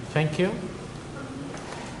 Thank you.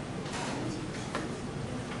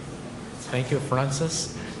 Thank you,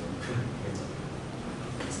 Francis.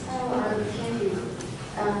 Hello, I'm Candy.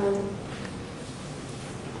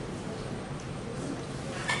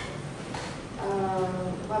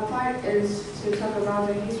 My part is to talk about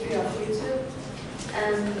the history of YouTube,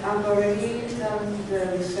 and I've already done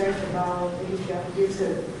the research about the history of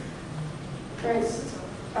YouTube. First,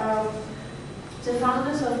 the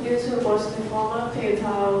founders of YouTube was the former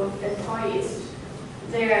PayPal employees.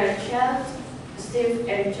 They are Chad, Steve,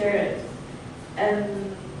 and Jared.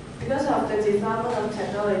 And because of the development of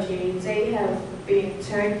technology, they have been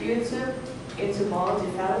turned YouTube into more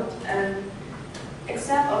developed, and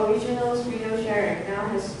except originals video sharing now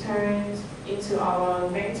has turned into our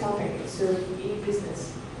main topic, so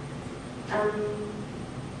e-business. I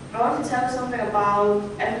want to tell you something about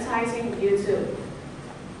advertising YouTube.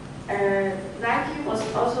 Nike was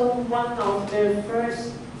also one of the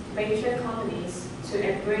first major companies to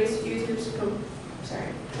embrace YouTube's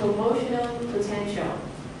promotional potential.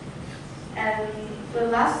 And the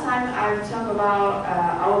last time I talked about,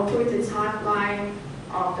 I will put the timeline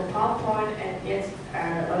of the PowerPoint, and yes,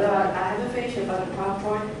 although I haven't finished about the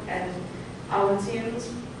PowerPoint, and our teams,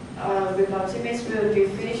 with our teammates, will be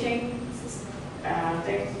finishing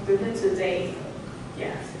within today.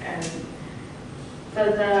 Yes, and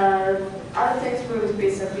but the other things will be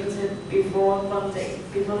submitted before Monday,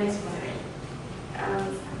 before next Monday.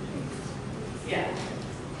 Yeah.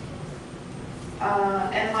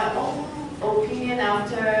 And my own opinion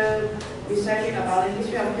after researching about the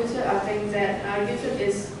history of YouTube, I think that now YouTube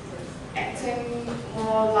is acting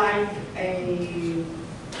more like a,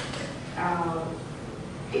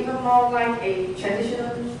 even more like a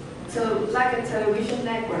traditional, like a television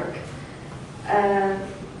network.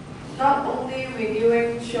 Not only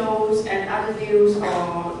reviewing shows and other news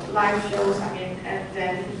or live shows, I mean, and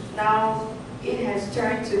then now it has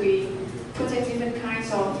turned to be putting different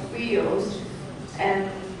kinds of videos and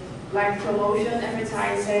like promotion,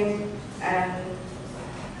 advertising, and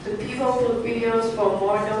the people put videos for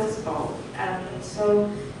more noticeable. And so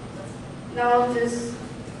now this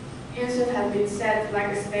YouTube has been set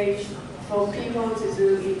like a stage for people to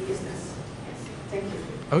do e-business. Yes, thank you.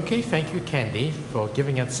 Okay, thank you, Candy, for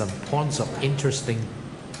giving us some points of interesting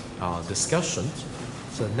discussion.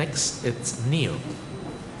 So next, it's Neil.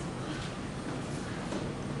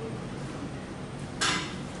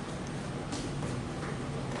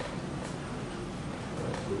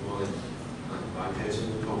 Good morning. My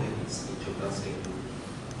personal comment is introducing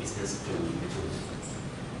business to YouTube.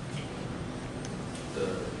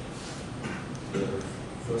 The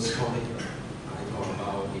first topic I talk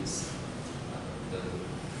about is the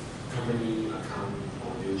company account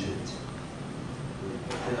on YouTube.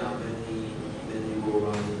 There are many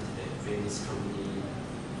worldwide and famous company.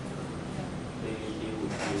 Maybe they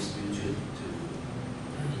would use YouTube to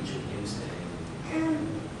introduce and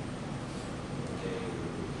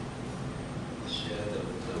share the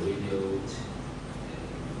video and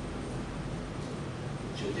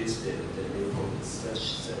introduce the new products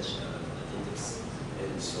such Adidas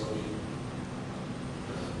and Sony.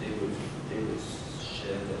 They would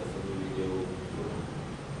share the funny video on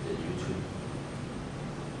the YouTube.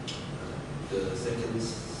 The second thing is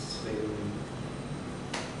the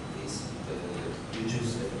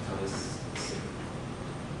YouTube's advertising.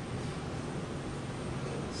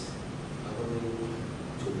 According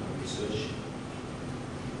to my research,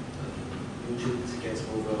 YouTube gets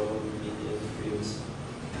over 1 million views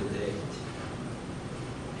per day.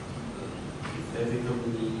 If every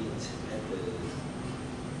company had the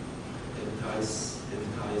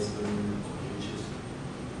advertisement on YouTube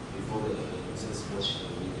before the users watch the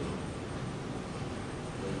video,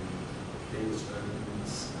 then they would earn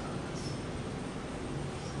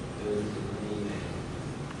the money, and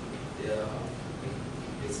there are big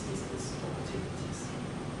business opportunities.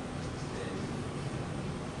 And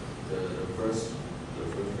the first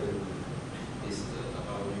thing is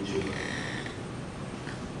about YouTube.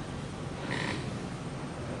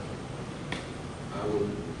 I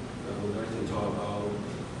would like to talk about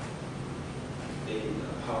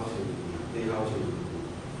how to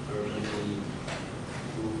earn money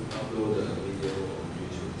to upload a video on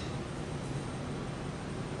YouTube.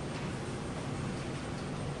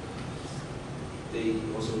 They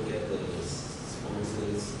also get the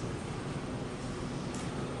sponsors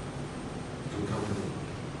to company,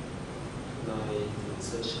 like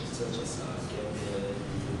such as Gambia,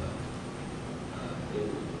 YouTuber. They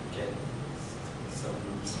would get some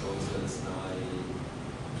sponsors like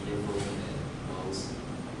earphone and mouse.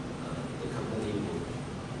 The company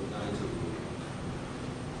would like to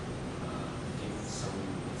give some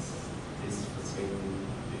this thing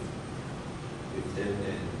with them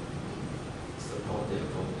and support their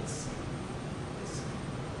products. Yes.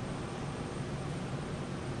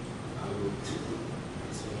 I will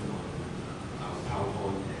explain on our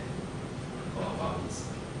PowerPoint and go about this.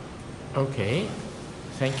 Okay,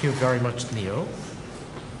 thank you very much, Neil.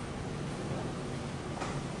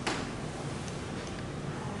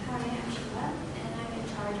 Hi, I'm Sheila, and I'm in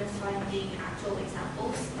charge of finding actual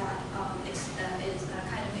examples that is a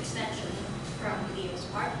kind of extension from Leo's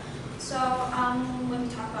part. So when we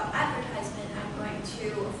talk about advertisement, I'm going to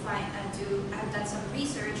I've done some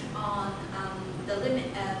research on the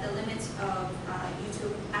limits of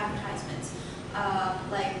YouTube advertisements.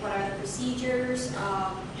 Like what are the procedures,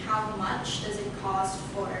 how much does it cost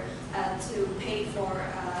to pay for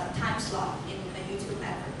a time slot in a YouTube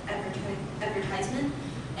advertisement,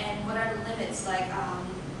 and what are the limits, like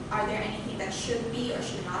are there anything that should be or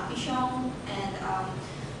should not be shown, and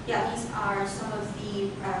yeah, these are some of the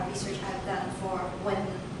research I've done for when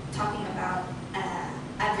talking about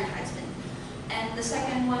advertisement. And the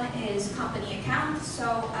second one is company account.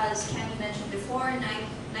 So as Kenny mentioned before,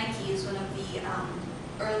 Nike is one of the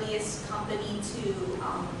earliest company to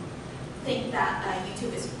think that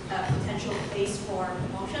YouTube is a potential place for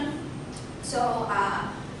promotion. So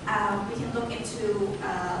we can look into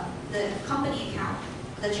the company account,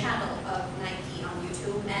 the channel of Nike on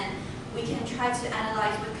YouTube, and we can try to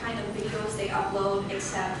analyze what kind of videos they upload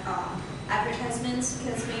except advertisements,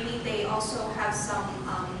 because maybe they also have some,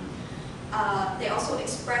 they also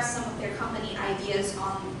express some of their company ideas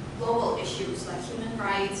on global issues like human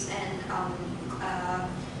rights and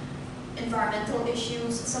environmental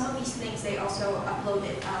issues. Some of these things they also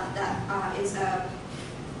uploaded that is a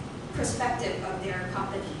perspective of their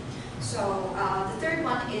company. So the third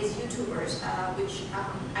one is YouTubers, which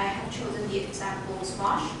I have chosen the example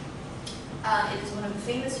Smosh. It is one of the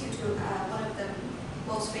famous one of the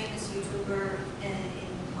most famous YouTuber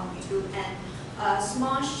on YouTube, and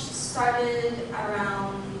Smosh started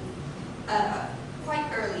around quite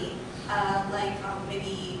early, like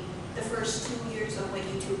maybe the first 2 years of when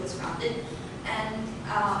YouTube was founded. And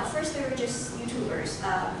at first they were just YouTubers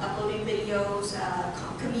uploading videos,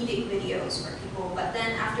 comedic videos for people, but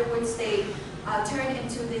then afterwards they turned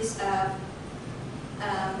into this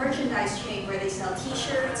merchandise chain where they sell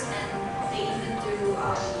t-shirts, and they even do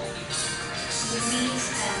movies,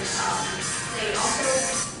 and they also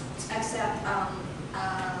accept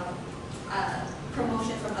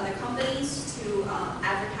promotion from other companies to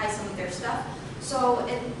advertise some of their stuff. So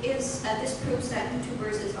it is, this proves that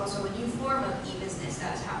YouTubers is also a new form of e-business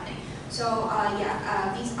that is happening. So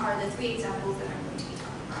these are the three examples that I'm going to be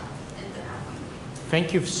talking about in the PowerPoint.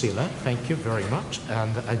 Thank you, Sheila. Thank you very much.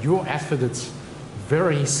 And your effort is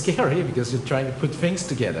very scary because you're trying to put things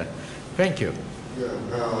together. Thank you. Yeah,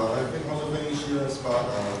 I think also when Sheila's part,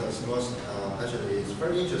 that's most actually it's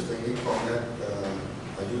very interesting. You connect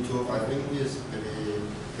YouTube. I think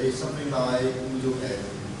it's something like YouTube and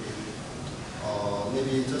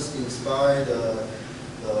maybe just inspire the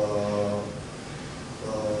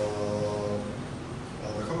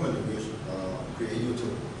company which create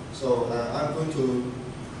YouTube. So I'm going to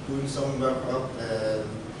do some wrap up,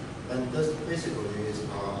 and this basically is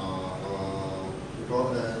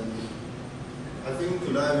report. And I think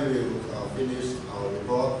today we will finish our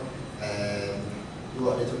report and do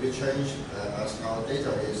a little bit change as our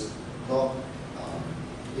data is not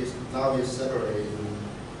now is separated in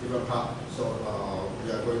different parts. So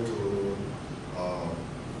we are going to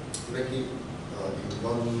make it in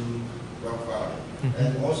one web file.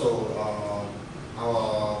 And also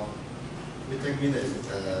our meeting minutes,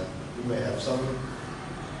 we may have some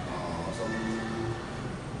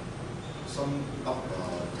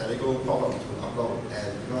technical problem to upload,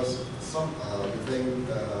 and because we think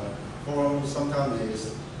the forum sometimes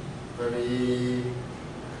is very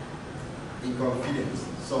inconvenient.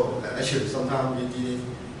 So actually sometimes we did it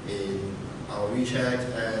in our WeChat,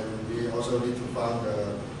 and we also need to find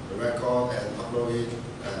the record and upload it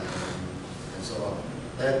and so on.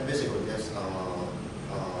 That basically that's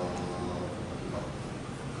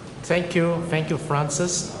Thank you,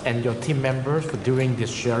 Francis, and your team members for doing this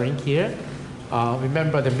sharing here.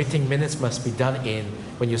 Remember, the meeting minutes must be done in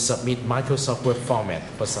when you submit Microsoft Word format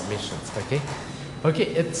for submissions. Okay,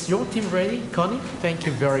 it's your team ready, Connie? Thank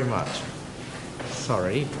you very much.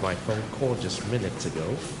 Sorry, my phone call just minutes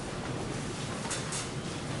ago.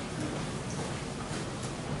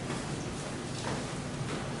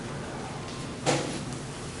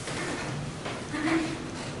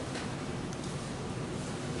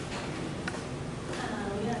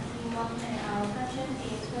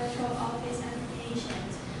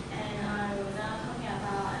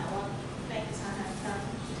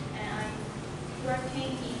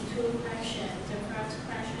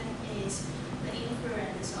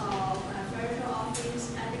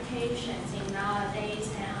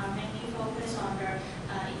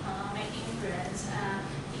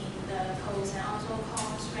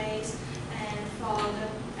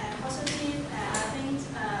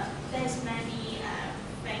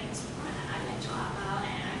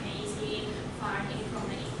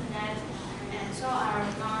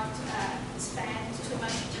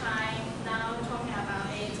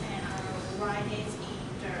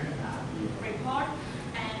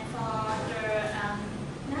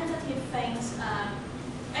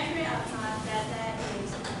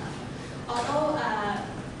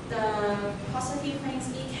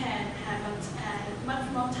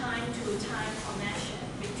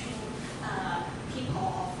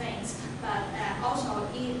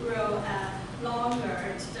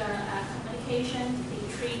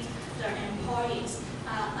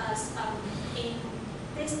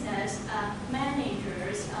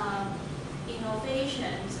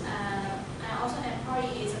 innovations and also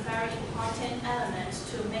employee is a very important element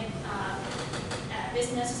to make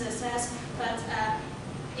business success. But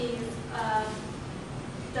if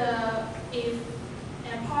if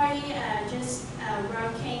employee just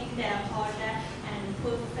working their project and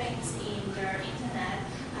put things in their internet,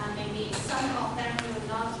 maybe some of them will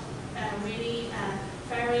not really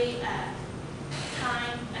very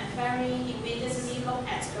time and very immediately look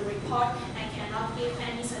at the report and cannot give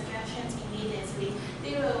any suggestions immediately.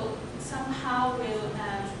 They will somehow will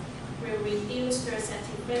reduce the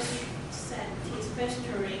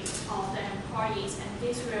satisfactory of the employees, and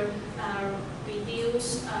this will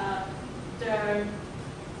reduce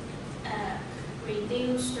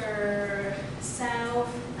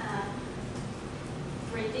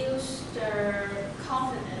reduce the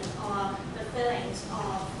confidence or the feelings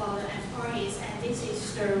for the employees, and this is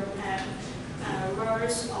the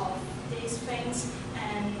worst of these things.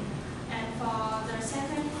 And for the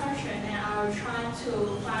second question, then I will try to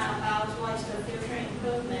find about what is the future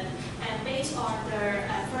improvement. And based on the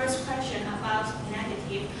first question about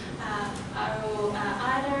negative, I will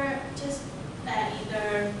either just in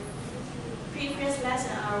the previous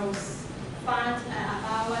lesson, I will find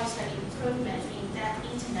about what is the improvement in that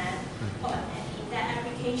internet or in that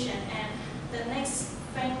application. And the next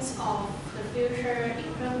things of the future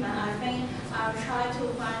improvement, I think I'll try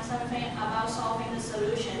to find something about solving the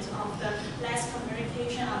solutions of the less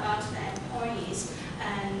communication about the employees,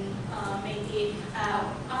 and maybe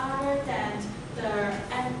other than the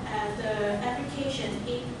application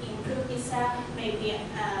improve itself, maybe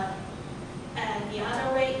the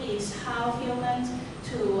other way is how humans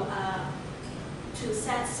to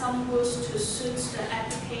set some rules to suit the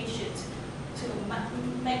applications, to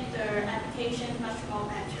make the application much more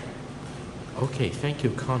better. Okay, thank you,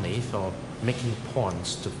 Connie, for making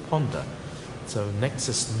points to ponder. So next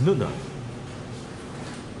is Nuna.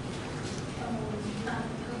 I'm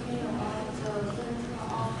talking about the central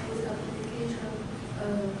office application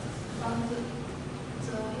from the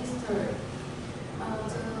history.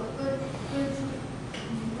 The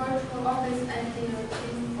virtual office idea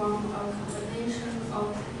came from a combination of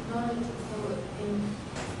technological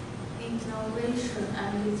innovation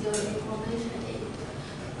and the information age.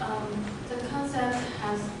 The concept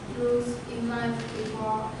has roots in life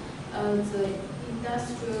before the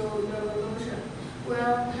Industrial Revolution,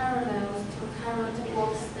 where parallels to current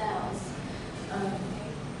work styles,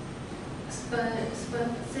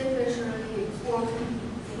 specifically working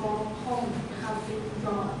from home, have been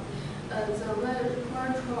drawn. The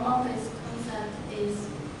virtual office concept is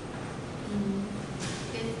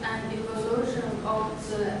an evolution of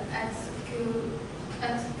the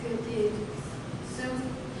executive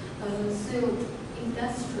suit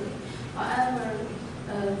industry. However,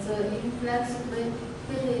 the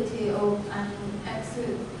inflexibility of an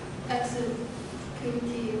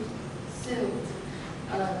executive suit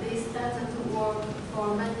this doesn't work for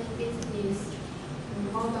many business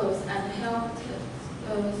models and helped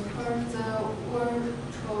spur the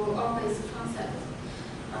virtual office concept.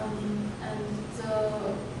 And the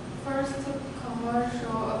first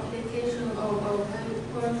commercial application of a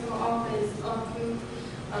virtual office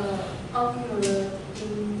occurred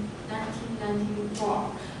in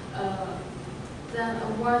 1994. Then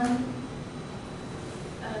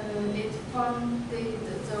it funded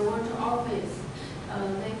the virtual office,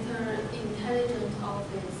 later intelligent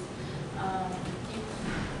office,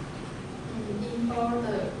 in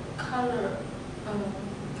the Colorado.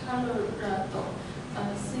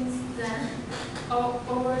 Since then,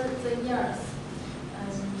 over the years,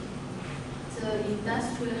 the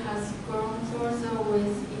industry has grown further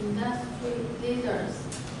with industry leaders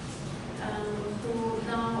who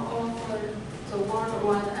now offer the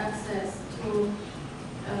worldwide access to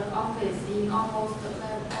office in almost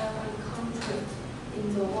every country in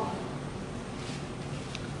the world.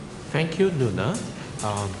 Thank you, Nuna.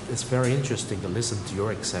 It's very interesting to listen to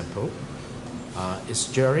your example. Is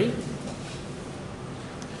Jerry?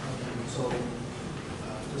 So,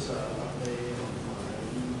 just an update on my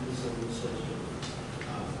recent research.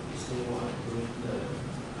 Still doing the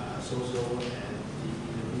social and the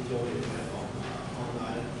individual impact of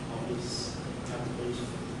online office application.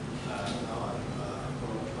 Now I'm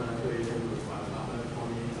collaborating with my partner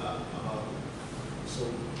Connie about so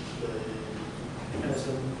the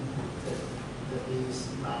person that is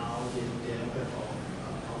now in the impact of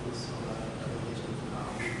office online application now.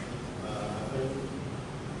 I think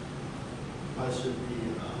I should be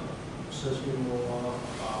searching more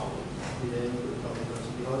about related to governance,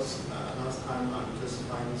 because last time I'm just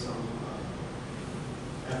finding some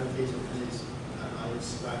application piece and I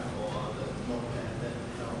expect for the notepad that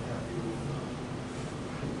help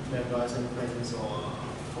you advising friends or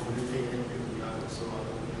communicating with the others. So I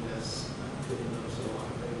don't think that's good enough. So I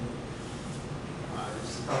think I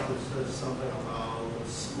started to search something about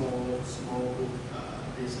small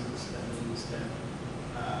business. That means that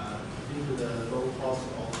due to the low cost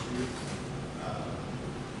of the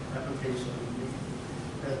application,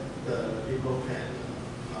 that the people can,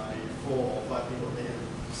 like 4 or 5 people, they can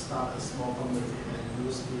start a small company and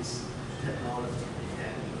use this technology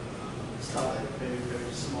and start a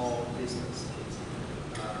very small business.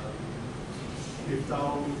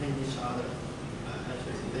 Without meeting each other,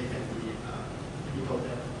 actually they can be people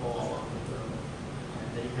that call on the firm, and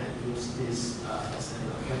they can use this as an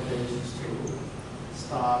advantage to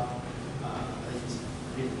start a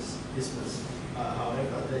business.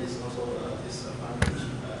 However, there is also a disadvantage.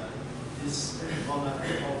 This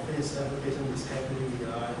online office application is heavily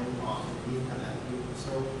relying on the internet.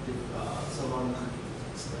 So if someone,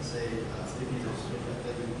 let's say, speaking in Australia,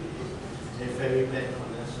 that will be a very bad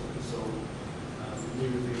connection. So it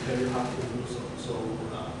will be very hard to do so. So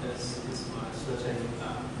that's my searching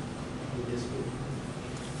in this group.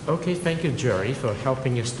 Okay, thank you, Jerry, for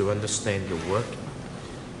helping us to understand your work.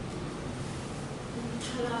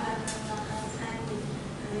 Hello, everyone.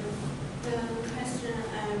 The question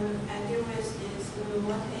I deal with is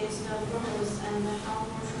what is the purpose and how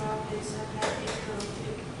virtual office application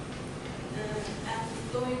will I'm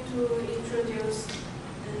going to introduce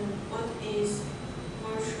what is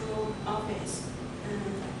virtual office.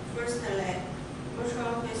 Firstly, virtual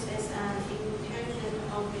office is an intelligent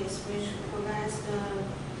office which provides the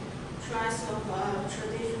choice of a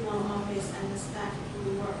traditional office and staff to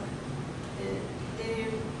work. The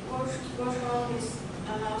virtual office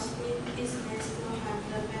allows business to have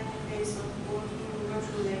the benefits of working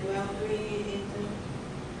virtually while doing it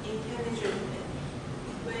intelligently.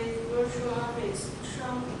 With virtual office,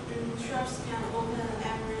 shops can open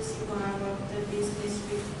every single hour of the business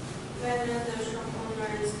week, whether the shop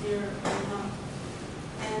owner is there or not.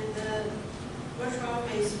 And the virtual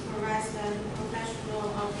office provides a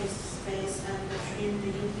professional office space and trained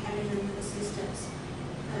intelligent assistants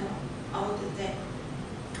all the day.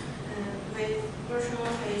 With virtual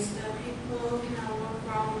office, the people can work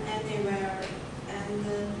from anywhere, and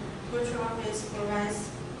the virtual office provides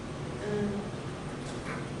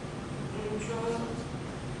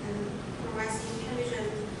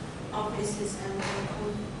intelligent offices and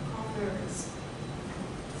conference.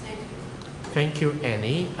 Thank you. Thank you,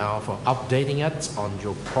 Annie, for updating us on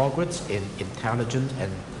your progress in intelligent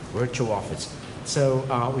and virtual office. So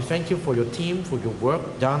we thank you for your team, for your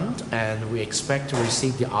work done, and we expect to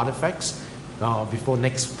receive the artifacts before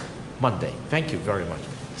next Monday. Thank you very much.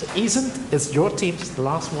 So Ethan, it's your team, it's the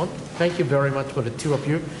last one. Thank you very much for the two of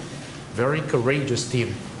you. Very courageous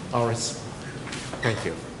team, Oris. Thank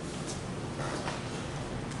you.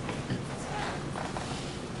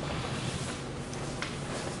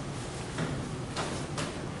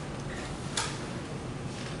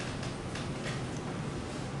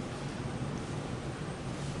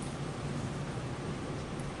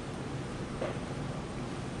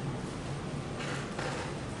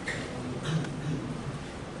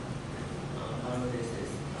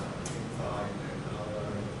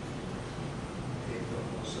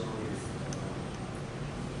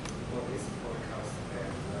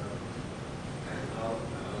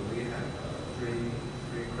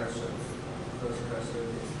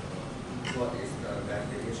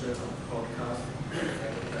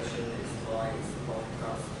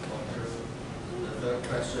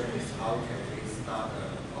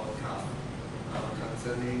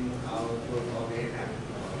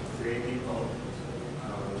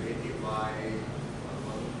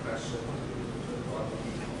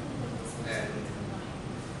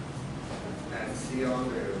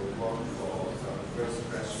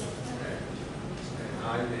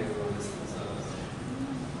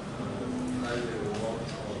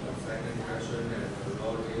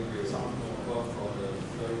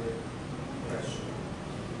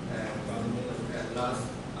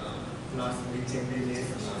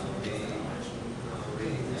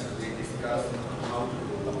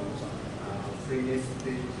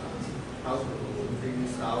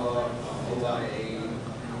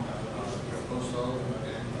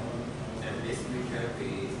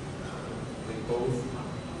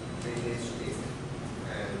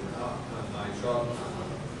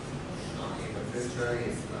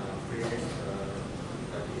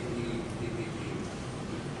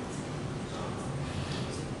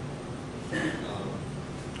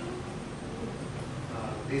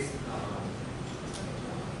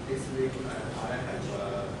 This week I have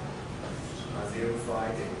zero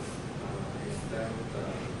findings. Is that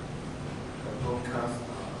podcast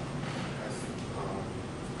has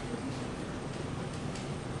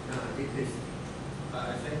it is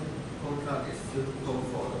I think podcast is suitable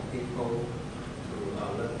for the people to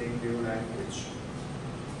learning new language,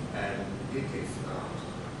 and it is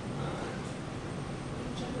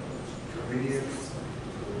convenient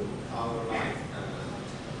to our life.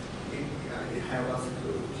 It helps us to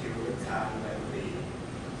kill the time when we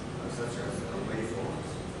such as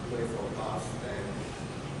wait for bus and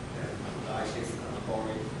life is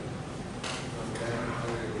boring. And then I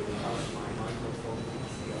will pass my microphone to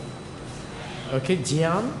Xian. Okay,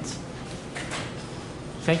 Jian.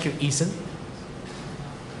 Thank you, Ethan.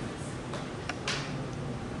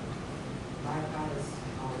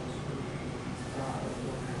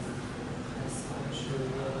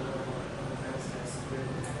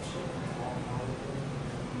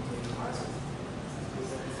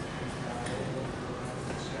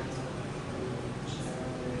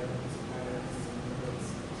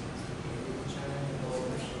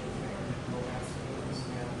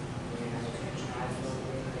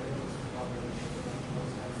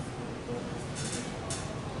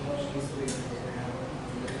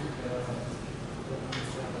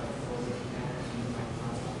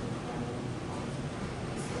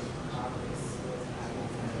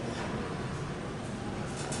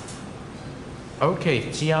 Okay,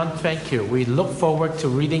 Jian, thank you. We look forward to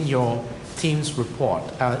reading your team's report.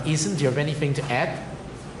 Ethan, do you have anything to add?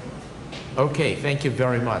 Okay, thank you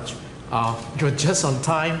very much. You're just on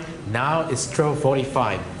time. Now it's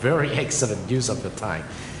 12:45. Very excellent use of your time.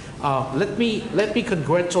 Let me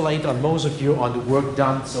congratulate on most of you on the work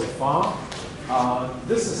done so far.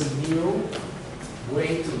 This is a new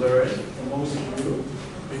way to learn for most of you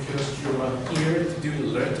because you are here to do the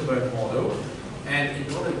Learn to Learn model. And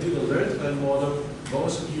in order to do the Learn to Learn model,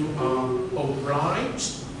 most of you are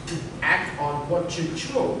obliged to act on what you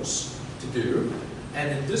chose to do. And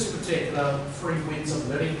in this particular 3 weeks of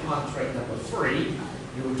learning contract number 3,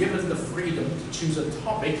 you were given the freedom to choose a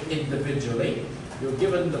topic individually. You're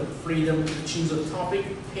given the freedom to choose a topic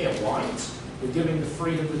pair-wise. You're given the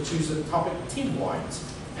freedom to choose a topic team-wise.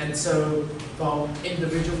 And so from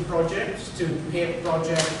individual projects to pair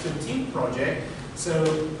project to team project, so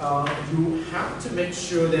you have to make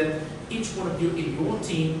sure that each one of you in your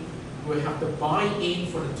team will have the buy-in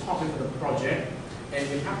for the topic of the project, and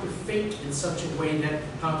you have to think in such a way that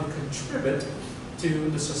how to contribute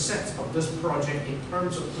to the success of this project in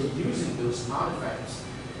terms of producing those artifacts.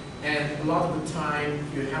 And a lot of the time,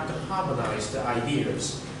 you have to harmonize the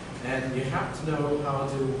ideas, and you have to know how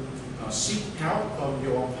to seek help from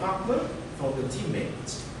your partner, from the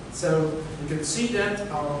teammates. So you can see that.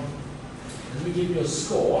 Let me give you a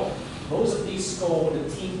score. Most of these scores, the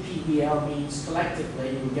team PBL means collectively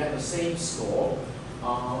you get the same score,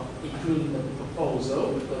 including the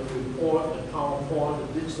proposal, the report, the PowerPoint,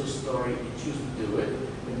 the digital story, you choose to do it.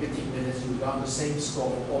 In 15 minutes, you got the same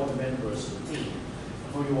score for all the members of the team.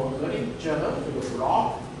 For your learning journal, for your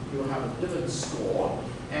blog, you have a different score.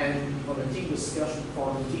 And for the team discussion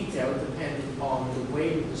forum detail, depending on the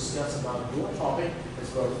way you discuss about your topic,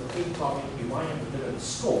 as well as the team topic, you might have a different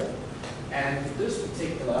score. And for this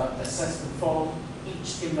particular assessment form,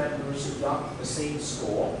 each team member should got the same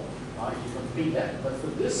score. You complete that. But for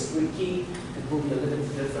this wiki, it will be a little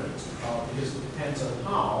bit different because it depends on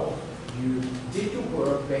how you did your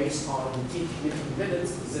work based on the team committee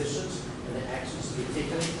minutes, decisions, and the actions to be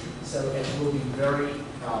taken. So it will be very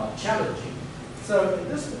challenging. So in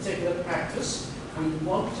this particular practice, we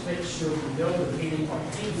want to make sure we know the meaning of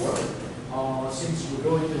teamwork. Since we're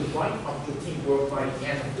going to write up your teamwork by the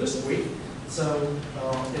end of this week, so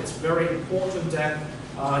it's very important that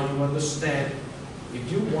you understand if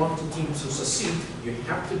you want the team to succeed, you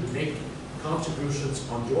have to make contributions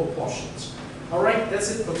on your portions. All right,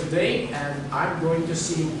 that's it for today, and I'm going to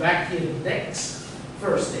see you back here next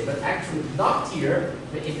Thursday, but actually not here,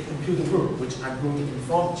 but in the computer room, which I'm going to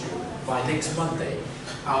inform you by next Monday.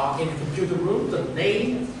 In the computer room, the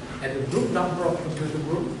name and the group number of the computer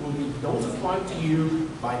room will be notified to you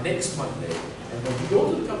by next Monday. And when you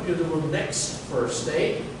go to the computer room next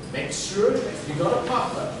Thursday, make sure you got a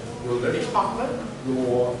partner, your learning partner,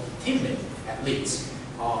 your teammate at least,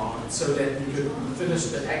 so that you can finish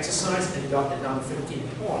the exercise and got another 15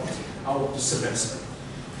 points out of the semester.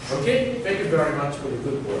 Okay, thank you very much for your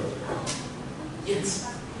good work.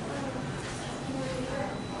 Yes.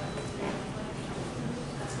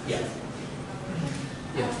 Yeah.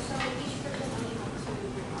 Yeah.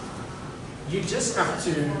 You just have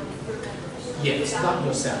to, yes, not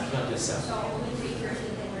yourself, not yourself.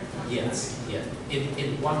 Yes, yes,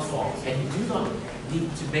 in one form. And you do not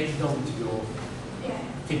need to make known to your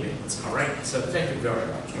teammates. All right, so thank you very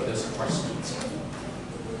much for those questions.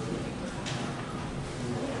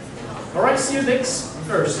 All right, see you next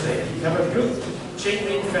Thursday. Have a good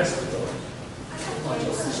Chainmail Festival.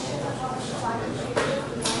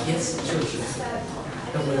 Yes, children.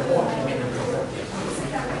 And we're walking in the report.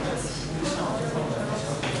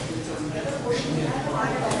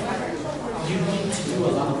 You need to do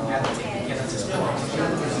a lot of editing to get this point.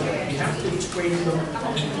 You have to train them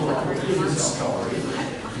into a complete story.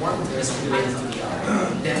 One is related to the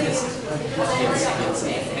other. That is, yes,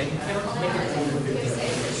 and you cannot make it over 50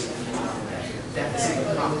 pages. That's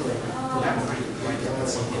the problem. Collaborate right down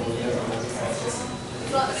something.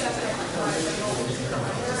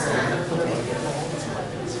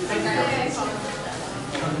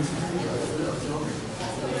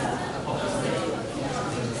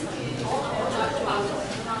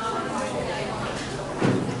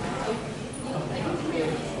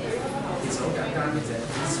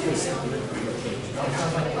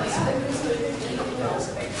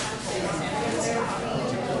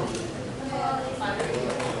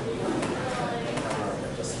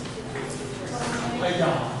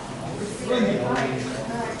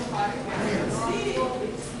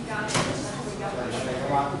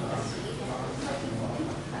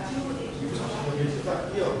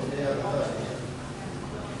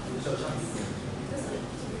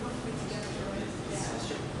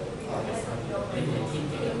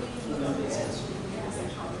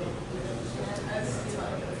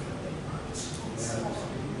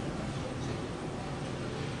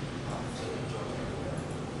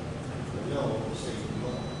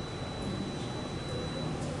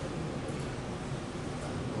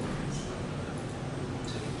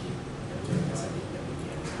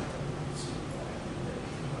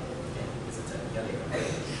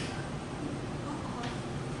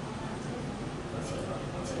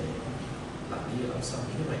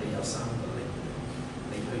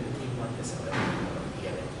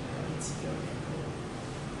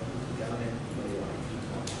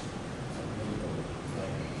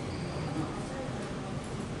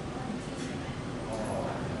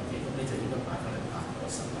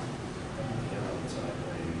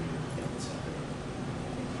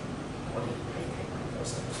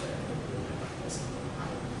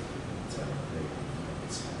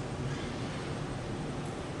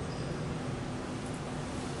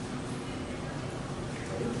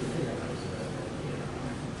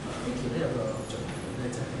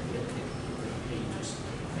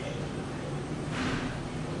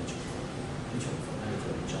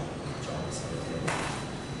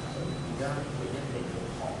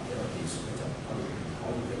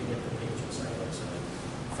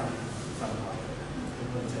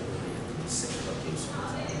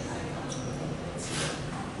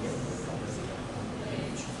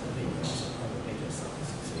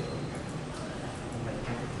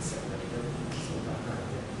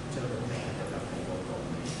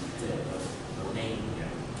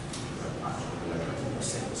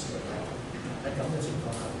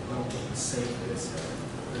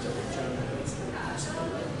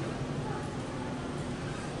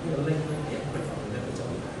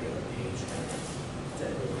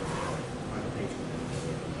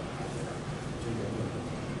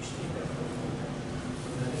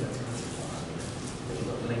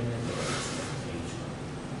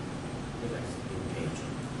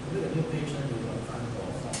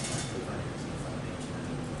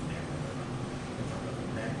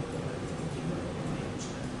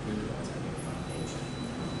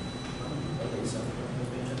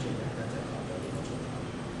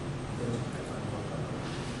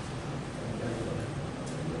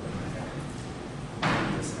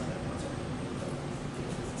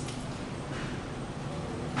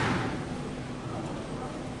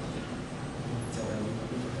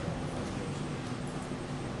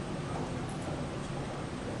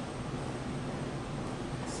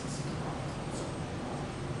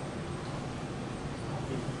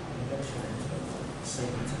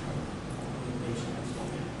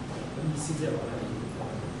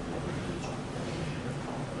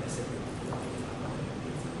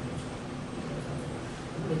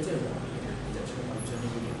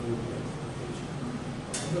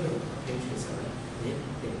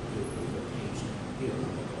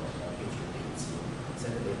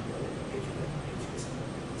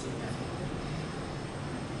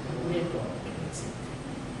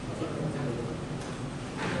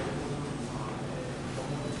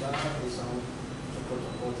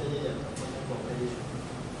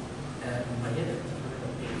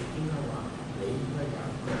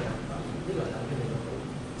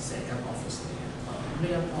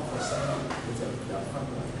 office 咧，你就有分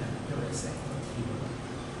為咧，因為成個 team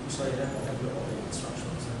所以咧，我根據我嘅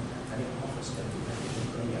instructions 咧，喺呢個 office 入邊咧，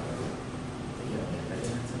應該有幾樣嘢。第一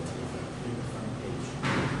咧就係呢個 front page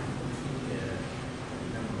嘅而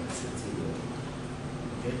家我嘅資料。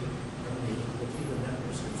OK，咁你個 team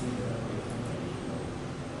members 嘅資料咧，可以分為呢個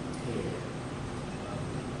care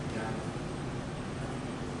加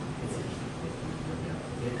嘅資料咁樣。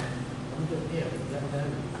OK，咁個 care 一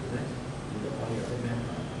咧，如果可以有啲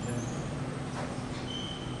member。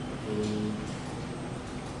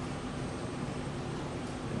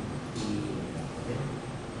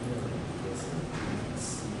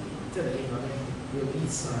即係你講咧，要 read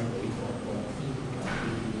曬你嗰個天嗰啲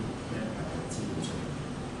咩資料出嚟。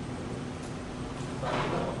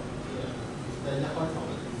但係一開頭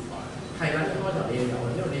係點快？係啦，一開頭你要有，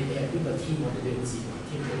因為你係邊個 team 我哋都要知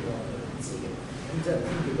，team 幾多我哋唔知嘅。咁即係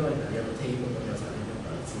team 幾多人有個 table 咁有曬呢啲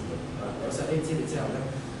資料。有曬呢啲資料之後咧，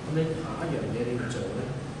咁你下一樣嘢你要做咧，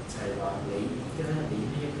就係話你而家你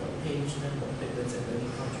呢一個 page 咧目的咧就係嗰啲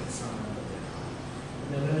contract 衫嗰啲。咁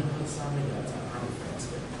你咧 contract 衫咧有就 artifacts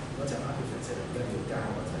嘅。嗰隻 artifact 就而家要加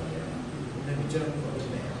嗰隻嘢，咁你咪將嗰啲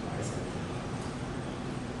名擺晒。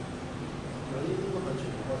有呢啲乜全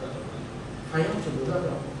部開晒咗咩？係啊，全部都喺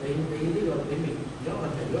度。你呢個你未而家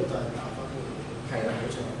問題，如果就係打翻呢個，係啦冇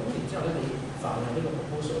錯。咁然之後咧，你凡係呢個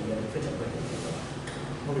proposal 嘅，你 fit 入去嘅話，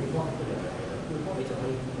我 report 都有嘅。report 你就可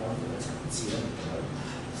以按唔同嘅層次咧，唔同嘅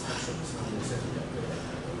section 先至 set 入去嘅。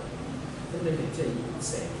咁你哋即係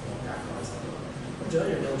成個格改晒。咁仲有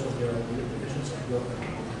一樣嘢好重要嘅，你嘅 division 成個。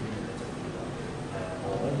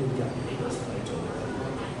我要入呢個實體做嘅，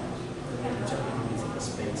咁你將呢啲變成個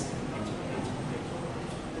space， 變成 page，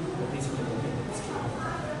 咁呢先係講咩意思？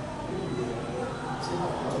之後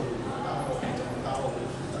我就交我嘅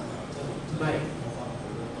負責，唔係，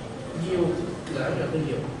要兩樣都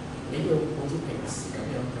要，你要好似平時咁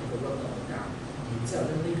樣喺個 work 度教，然之後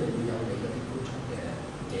咧呢個要有你嗰啲工作嘅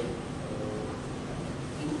記錄，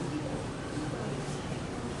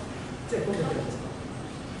即係工作記錄。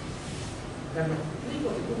係咪？呢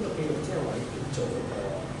個工作記錄即係話你點做嗰個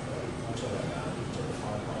開出嚟啊？點做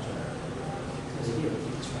開出嚟啊？你呢度貼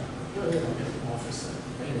出嚟，因為你諗住 office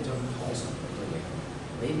等於你張台上好多嘢，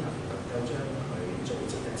你能唔能夠將佢組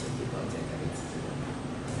織得清潔乾淨嘅你自己諗。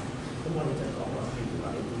咁我哋就講話，譬如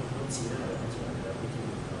話你點開始咧，開始話你有 meeting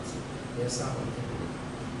開始，你有3個 meeting，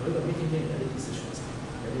每一個 meeting 有啲 decision，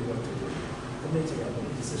 有啲 work to do， 咁你就有嗰啲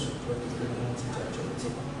decision work to do 開始就係組織。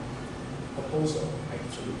proposal 係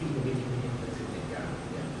屬於邊個 meeting 嘅決定㗎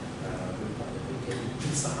？report 嘅 meeting 呢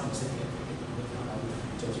3個星期嘅決定，咁樣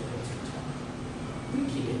組織好清楚。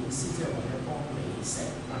Wiki 嘅意思即係為咗幫你成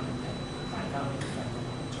班人大家明白個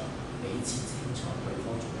工作，彼此清楚對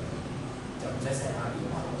方做嘅嘢，就唔使成日打電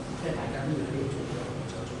話，因為大家都要喺呢度做嘅工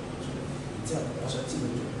作做出嚟。然之後我想知道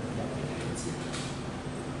做嘅有嘅係知，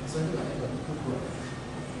所以呢個係一個 group work。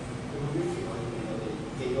咁 Wiki 我哋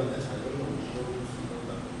幾個人一齊都用都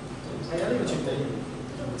得。係啊，呢個絕對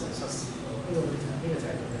就係測試咯。呢個就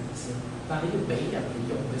係咁嘅意思。但係你要俾人哋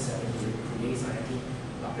用嘅時候，你要 create 晒一啲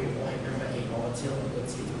嗱，譬如我係 member A，我知道我都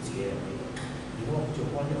自己做自己嘅嘢。如果我做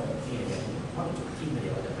關於我啲嘅嘢，可能做 team 嘅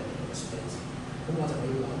嘢，我就係用個 space。咁我就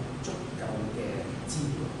要留足夠嘅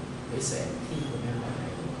資料俾成 team 嘅 member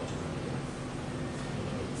係我做嘅嘢。咁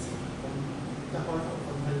嘅意思。咁一開頭分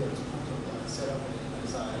批嘅工作就 set up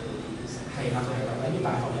晒係啦，喺啲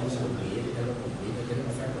大學有個會議，有個會議，有幾多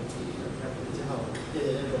個 faculty。之後一個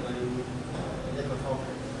一個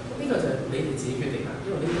topic，呢個就係你哋自己決定啦，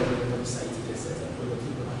因為呢個你咁細節嘅時候就每個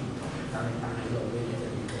team 都可以唔同，但係大路嘅嘢就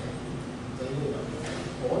呢個。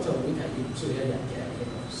我就會提議唔需要1日嘅一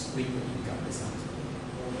個 sprint 嘅研究嘅3次。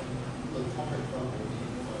論 topic 分好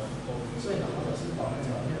啲，所以嗱，我頭先講咧就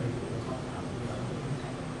係因為你每個 topic 都有唔同嘅題，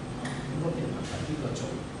咁嗰啲問題邊個做，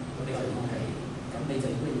咁你就要係，咁你就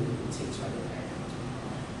應該要清楚啲睇。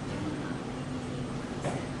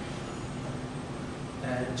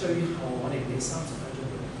最後我哋俾30分鐘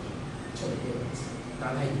嘅出嚟呢個意思，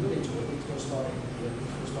但係如果你做一啲 close story， 你有啲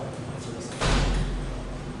close story 同埋超過10分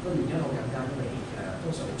鐘，個原因好簡單，因為通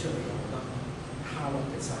常你出嚟用得 Harvard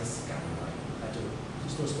嘅 size 時間嚟，但係做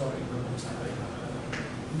close story 都冇晒對象。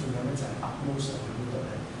咁仲有咧就係 upload 上去呢度咧，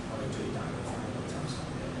我哋最大嘅翻譯就上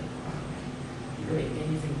嘅如果你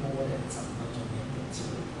anything more than 10分鐘嘅超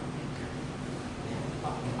過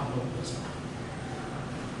upload 唔到上。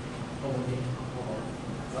O K，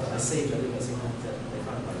 我同你 save 咗呢個先啦，即係你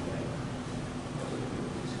翻嚟嘅。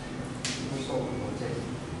咁數我即係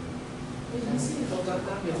你意思好簡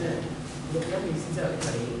單嘅啫，錄音意思即係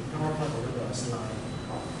你啱啱開到一個 slide，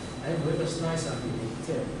 喺每一個 slide 上邊，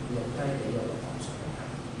即係錄低你個錄放上去睇。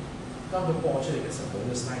當佢播出嚟嘅時候，每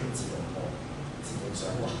個 slide 自動播，自動上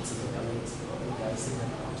畫，自動有嘢，自動有聲音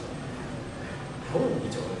播出嚟，好容易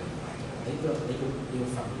做嘅。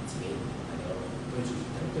發明自己係有對住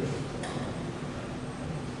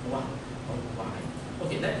好啊，好壞。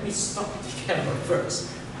Okay, let me stop the camera first.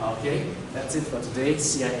 Okay, that's it for today.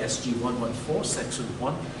 CISG 114, Section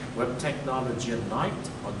 1, Web Technology and Night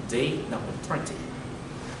on day number 20.